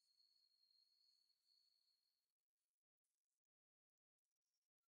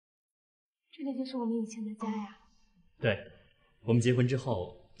这里就是我们以前的家呀。对，我们结婚之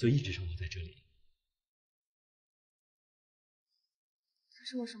后就一直生活在这里。可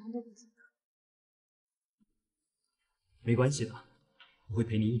是我什么都不记得。没关系的，我会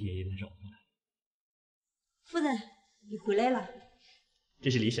陪你一点一点找回来。夫人，你回来了。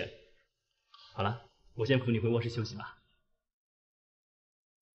这是李婶。好了，我先扶你回卧室休息吧。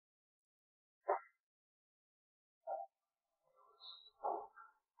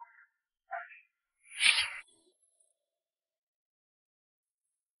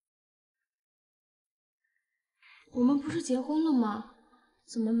我们不是结婚了吗？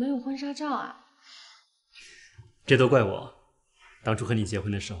怎么没有婚纱照啊？这都怪我，当初和你结婚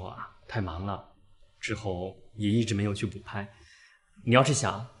的时候啊，太忙了，之后也一直没有去补拍。你要是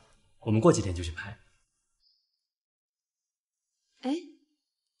想，我们过几天就去拍。哎，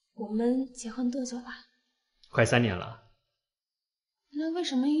我们结婚多久了？快3年了。那为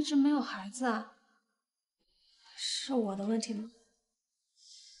什么一直没有孩子啊？是我的问题吗？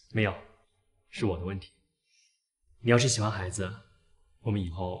没有，是我的问题。你要是喜欢孩子，我们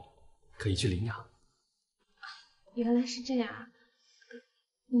以后可以去领养。原来是这样啊。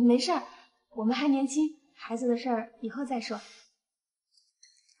没事儿，我们还年轻，孩子的事儿以后再说。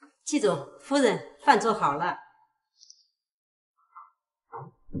季总，夫人，饭做好了。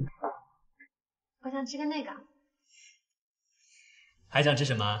我想吃个那个。还想吃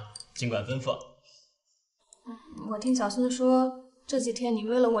什么？尽管吩咐。我听小孙说，这几天你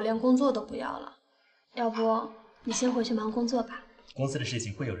为了我连工作都不要了，要不你先回去忙工作吧。公司的事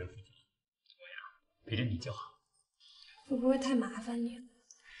情会有人负责，我呀陪着你就好。会不会太麻烦你了？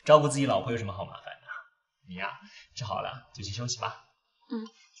照顾自己老婆有什么好麻烦的？你呀，吃好了就去休息吧。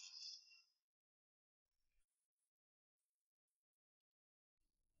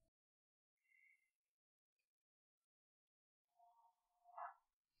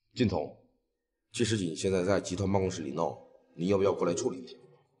靳总，季石锦现在在集团办公室里闹，你要不要过来处理一下？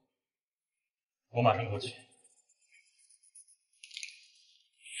我马上过去。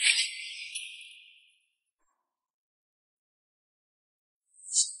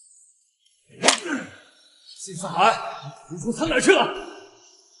季思涵，如初藏哪去了？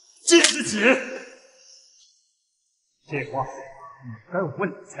季石锦，这话你该问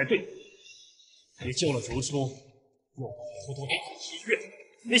你才对。你救了如初，又偷偷躲进医院，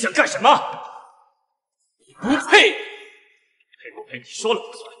你想干什么？你不配！配不配你说了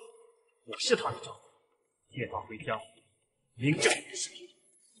不算。我是他的丈夫，接他回家，明正言顺。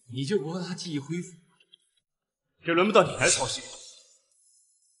你就不怕他记忆恢复？这轮不到你来操心。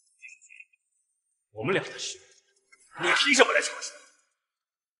我们俩的事，你凭什么来插手？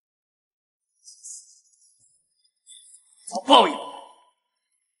遭报应！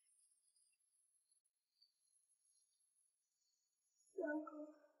杨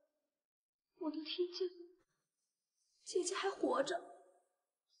哥，我都听见了，姐姐还活着。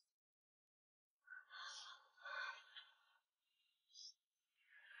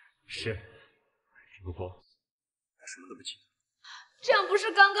是，只不过他什么都不记得。这样不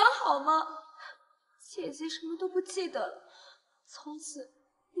是刚刚好吗？姐姐什么都不记得了，从此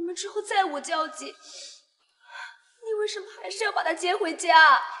你们之后再无交集。你为什么还是要把她接回家？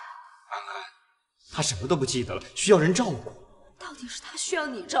安安，她什么都不记得了，需要人照顾。到底是她需要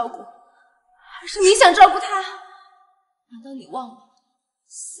你照顾，还是你想照顾她？难道你忘了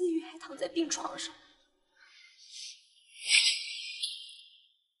思雨还躺在病床上？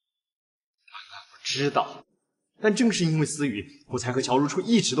我知道，但正是因为思雨，我才和乔如初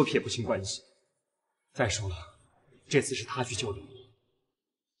一直都撇不清关系。再说了，这次是他去救的我，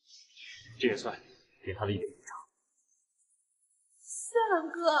这也算给他的一点补偿。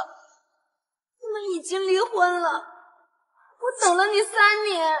三哥，我们已经离婚了，我等了你3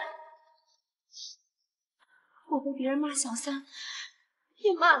年，我被别人骂小三，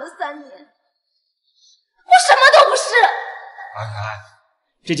也骂了3年，我什么都不是。安安，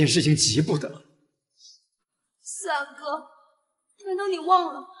这件事情急不得。三哥，难道你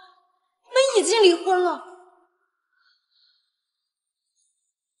忘了我们已经离婚了？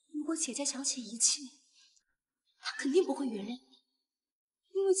如果姐姐想起一切，她肯定不会原谅你，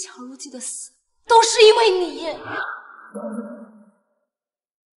因为乔如姬的死都是因为你。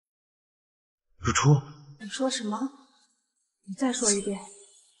如初，你说什么？你再说一遍。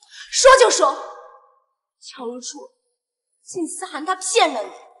说就说，乔如初，靳思涵他骗了你，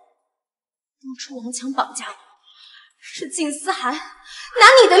当初王强绑架我，是靳思涵拿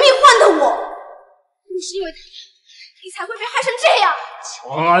你的命换的我，正是因为他，你才会被害成这样。乔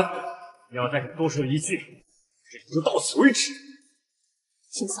安安，你要再敢多说一句，这就到此为止。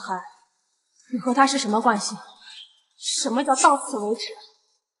靳思涵，你和他是什么关系？什么叫到此为止？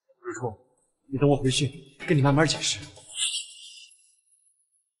如初，你等我回去跟你慢慢解释。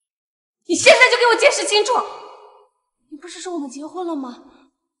你现在就给我解释清楚！你不是说我们结婚了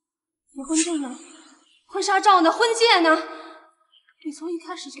吗？结婚证呢？婚纱照呢？婚戒呢？你从一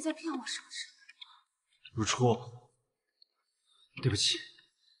开始就在骗我，是不是？如初，对不起。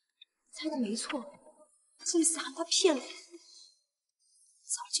猜的没错，靳思涵他骗了我，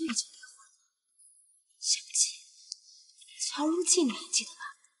早就已经离婚了。想不起乔如姬，你还记得吧？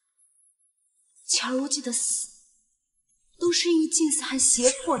乔如姬的死都是因为靳思涵胁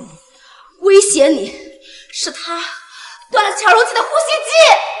迫你、威胁你，是他断了乔如姬的呼吸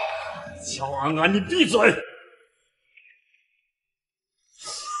机。乔安安，你闭嘴！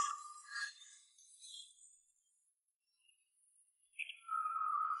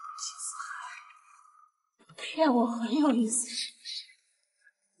骗我很有意思，是不是？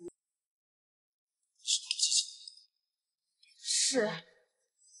是，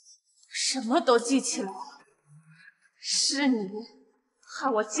什么都记起来了。是你害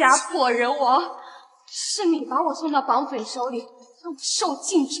我家破人亡，是你把我送到绑匪手里，让我受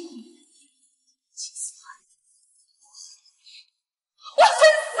尽折磨。气死我！我恨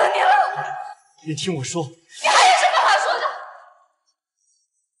死你了！你听我说，你还有什么好说的？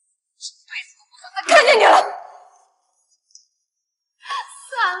我看见你了。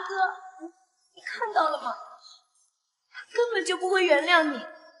三哥，你看到了吗？他根本就不会原谅你，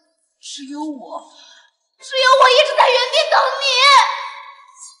只有我一直在原地等你。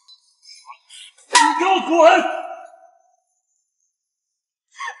你给我滚！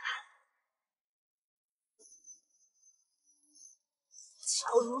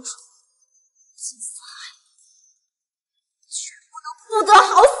乔如初、靳思涵，全部都不得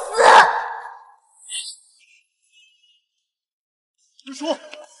好死！如初，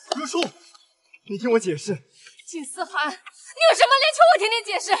如初，你听我解释。靳思涵，你有什么脸求我听你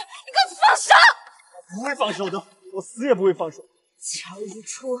解释？你给我放手！我不会放手的，我死也不会放手。乔如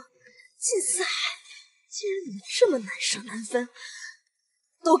初、靳思涵，既然你们这么难舍难分，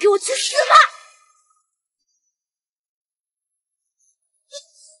都给我去死吧！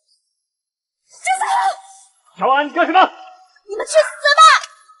靳思涵，乔安，你干什么？你们去死吧！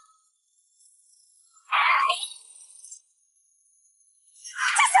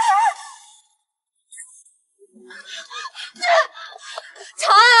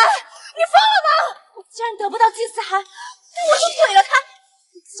乔安，你疯了吗？我既然得不到靳思涵，那我就毁了他。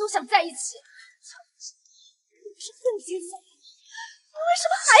你就想在一起，你是恨靳思涵，你为什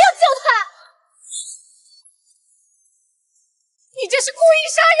么还要救他？你这是故意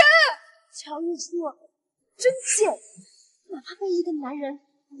杀人！乔如初，真贱！哪怕被一个男人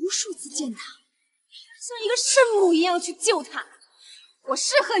无数次践踏，像一个圣母一样去救他。我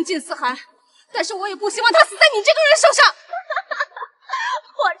是恨靳思涵，但是我也不希望他死在你这个人手上。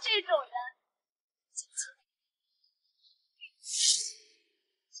我这种人，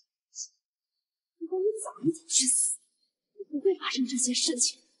如果你早一点去死，就不会发生这些事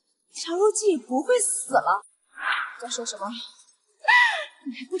情，乔如姬也不会死了。在说什么？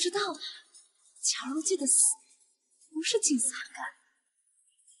你还不知道啊？乔如记的死不是金思涵干的。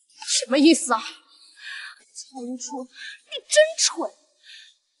什么意思啊？乔如初，你真蠢！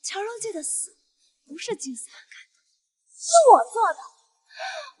乔如记的死不是金思涵干的，是我做的。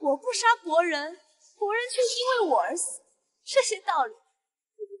我不杀国人，国人却因为我而死，这些道理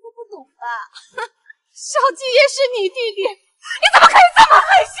你们都不懂吧？小季也是你弟弟，你怎么可以这么狠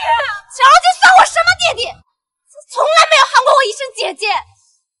心啊？乔如记算我什么弟弟？从来没有喊过我一声姐姐。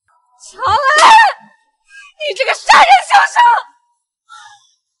乔兰，你这个杀人凶手！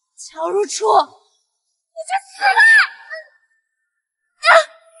乔如初，你去死吧！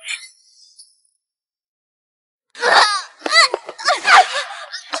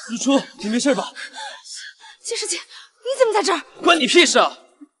如初，你没事吧？季师姐，你怎么在这儿？关你屁事啊！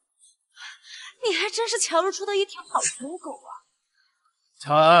你还真是乔如初的一条好走狗啊！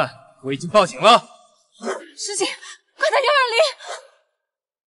乔安，我已经报警了。师姐，快打120！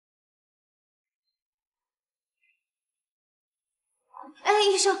哎，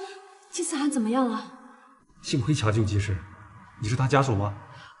医生，金思涵怎么样了？幸亏抢救及时。你是他家属吗？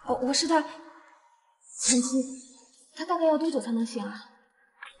哦，我是他前妻。他大概要多久才能醒啊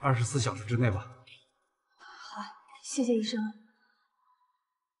？24小时之内吧。好，谢谢医生。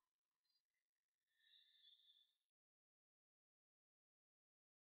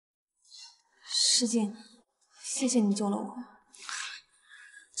师姐，谢谢你救了我。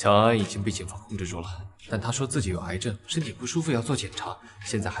乔安已经被警方控制住了，但他说自己有癌症，身体不舒服要做检查，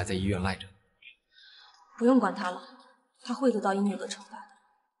现在还在医院赖着。不用管他了，他会得到应有的惩罚的。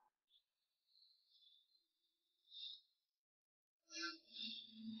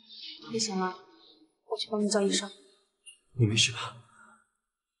你醒了，我去帮你叫医生。你没事吧？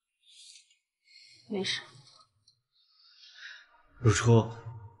没事。如初，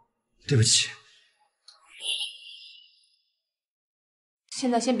对不起。现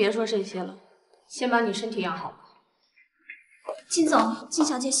在先别说这些了，先把你身体养好。金总，金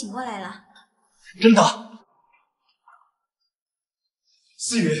小姐醒过来了。真的？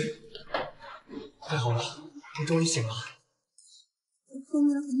思雨，太好了，你终于醒了。我昏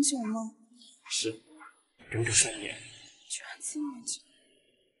迷了很久吗？是，整整3年。居然这么久！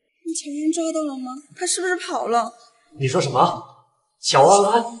你乔安抓到了吗？他是不是跑了？你说什么？乔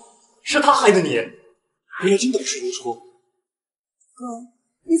安安，是他害的你？原来真的是如初。哥，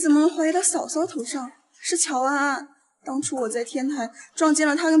你怎么能怀疑到嫂嫂头上？是乔安安。当初我在天台撞见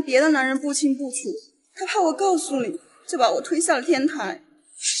了他跟别的男人不清不楚，他怕我告诉你，就把我推下了天台。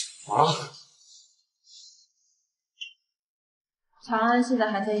啊！乔安安现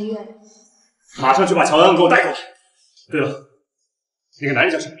在还在医院，马上去把乔安安给我带过来。对了，那个男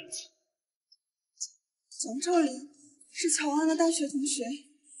人叫什么名字？蒋兆林，是乔安的大学同学。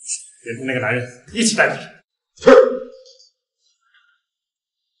连同那个男人一起带过来。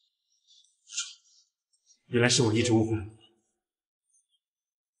原来是我一直误会了你。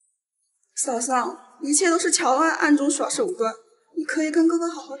嫂嫂，一切都是乔安暗中耍手段，你可以跟哥哥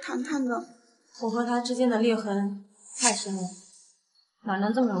好好谈谈的。我和他之间的裂痕太深了，哪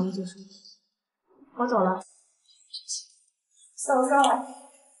能这么容易就收起？我走了。嫂嫂。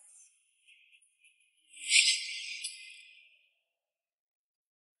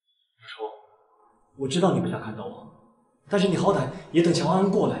我知道你不想看到我，但是你好歹也等乔安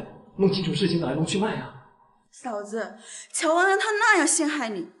安过来，弄清楚事情的来龙去脉啊！嫂子，乔安安他那样陷害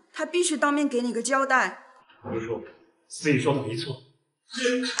你，他必须当面给你个交代。如初，思雨说的没错。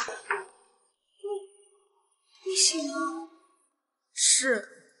你醒了？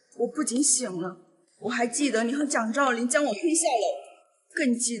是，我不仅醒了，我还记得你和蒋兆林将我推下楼，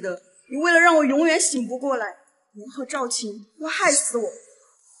更记得你为了让我永远醒不过来，联合赵晴要害死我。不，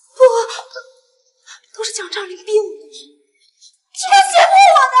都是蒋兆林逼我的，是他胁迫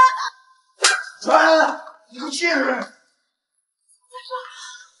我的。乔安，你个贱人！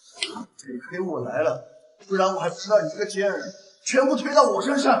得亏我来了，不然我还不知道你这个奸人，全部推到我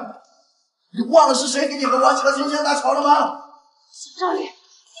身上。你忘了是谁给你和王琪的金钱大吵了吗？赵林，你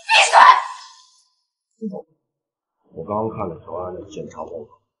闭嘴！我刚刚看了乔安的检查报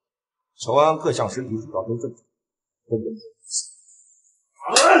告，乔安各项身体指标都正常，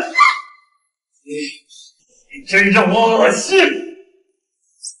你真让我恶心！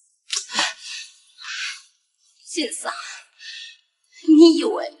金桑，你以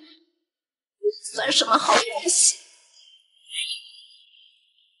为你算什么好东西？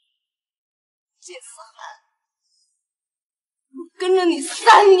金桑，我跟着你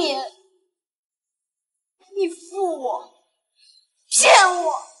3年，你负我，骗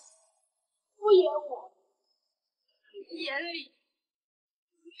我，敷衍我，你眼里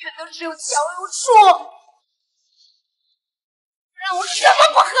永远都只有乔如初。但我什么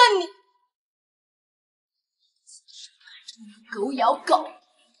不恨你？狗咬狗，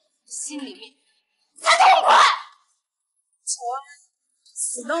心里面才痛快。乔安，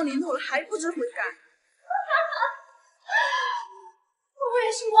死到临头了还不知悔改。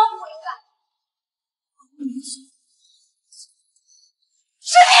为什么悔改？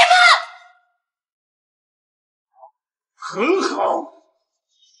是很好。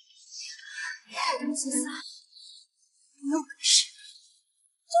金三，你有本事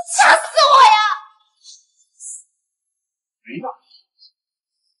就掐死我呀！没办法，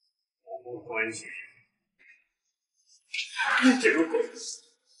我不关心。你这个狗，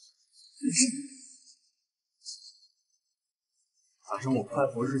反正我快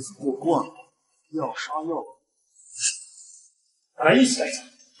活日子过惯了，要杀要剐，咱一起来讲。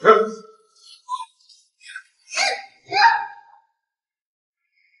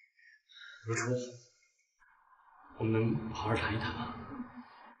如初，我们能好好谈一谈吗？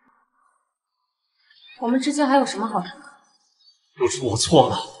我们之间还有什么好谈的？如初，我错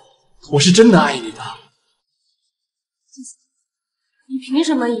了，我是真的爱你的。你凭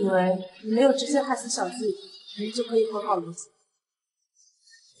什么以为你没有直接害死小季，你就可以和好如此？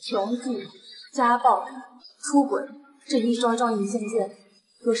穷尽、家暴、出轨，这一桩桩一件件，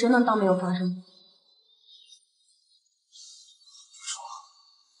有谁能当没有发生？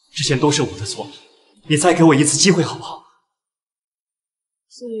之前都是我的错，你再给我一次机会好不好？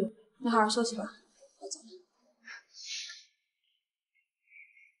苏雨，你好好休息吧，我走。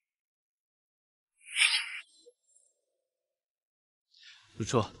如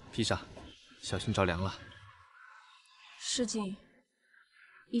初，披上，小心着凉了。世锦，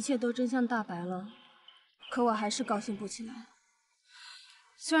一切都真相大白了，可我还是高兴不起来。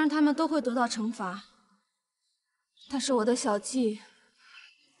虽然他们都会得到惩罚，但是我的小季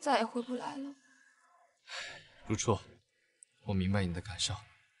再也回不来了。如初，我明白你的感受。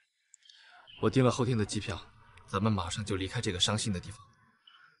我订了后天的机票，咱们马上就离开这个伤心的地方。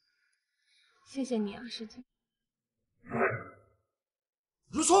谢谢你啊，世锦。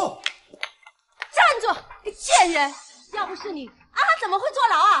如初，站住！你贱人！要不是你，安安怎么会坐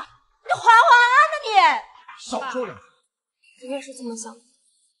牢啊？你还安安呢你！少说两句。我也是这么想的。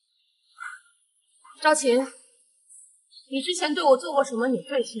赵琴，你之前对我做过什么，你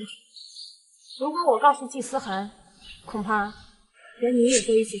最清楚。如果我告诉季思涵，恐怕连你也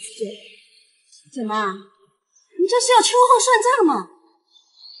会一起去坐牢。怎么？你这是要秋后算账吗？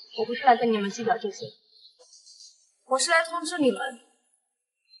我不是来跟你们计较这些，我是来通知你们，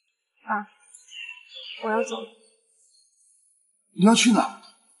我要走了。你要去哪？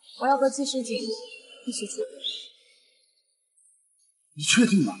我要和季世锦一起出国。你确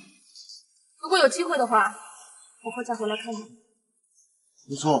定吗？如果有机会的话，我会再回来看你。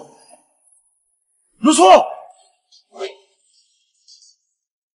如初，如初，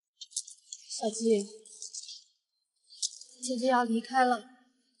小季，姐姐要离开了，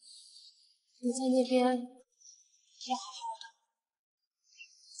你在那边要好好的。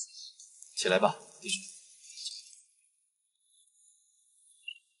起来吧，弟兄。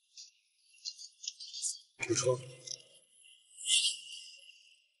如初，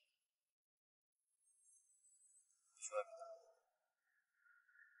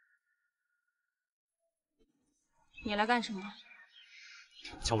你来干什么？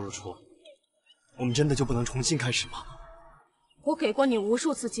乔如初，我们真的就不能重新开始吗？我给过你无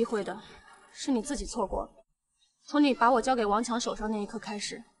数次机会的，是你自己错过了。从你把我交给王强手上那一刻开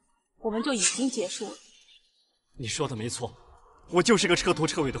始，我们就已经结束了。你说的没错，我就是个彻头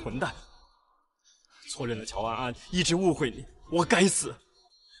彻尾的混蛋。错认了乔安安，一直误会你，我该死。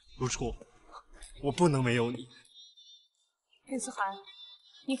如初，我不能没有你。任思涵，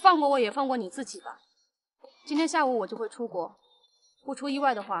你放过我也放过你自己吧。今天下午我就会出国，不出意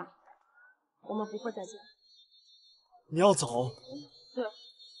外的话，我们不会再见。你要走？对，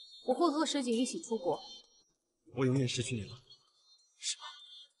我会和师姐一起出国。我永远失去你了，是吗？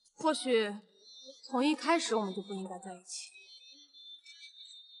或许从一开始我们就不应该在一起。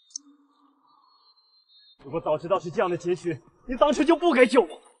如果早知道是这样的结局，你当初就不该救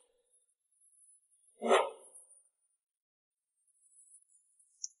我。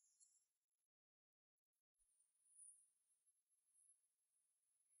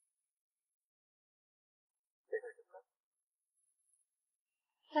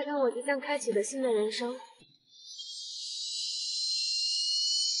带上我即将开启的新的人生，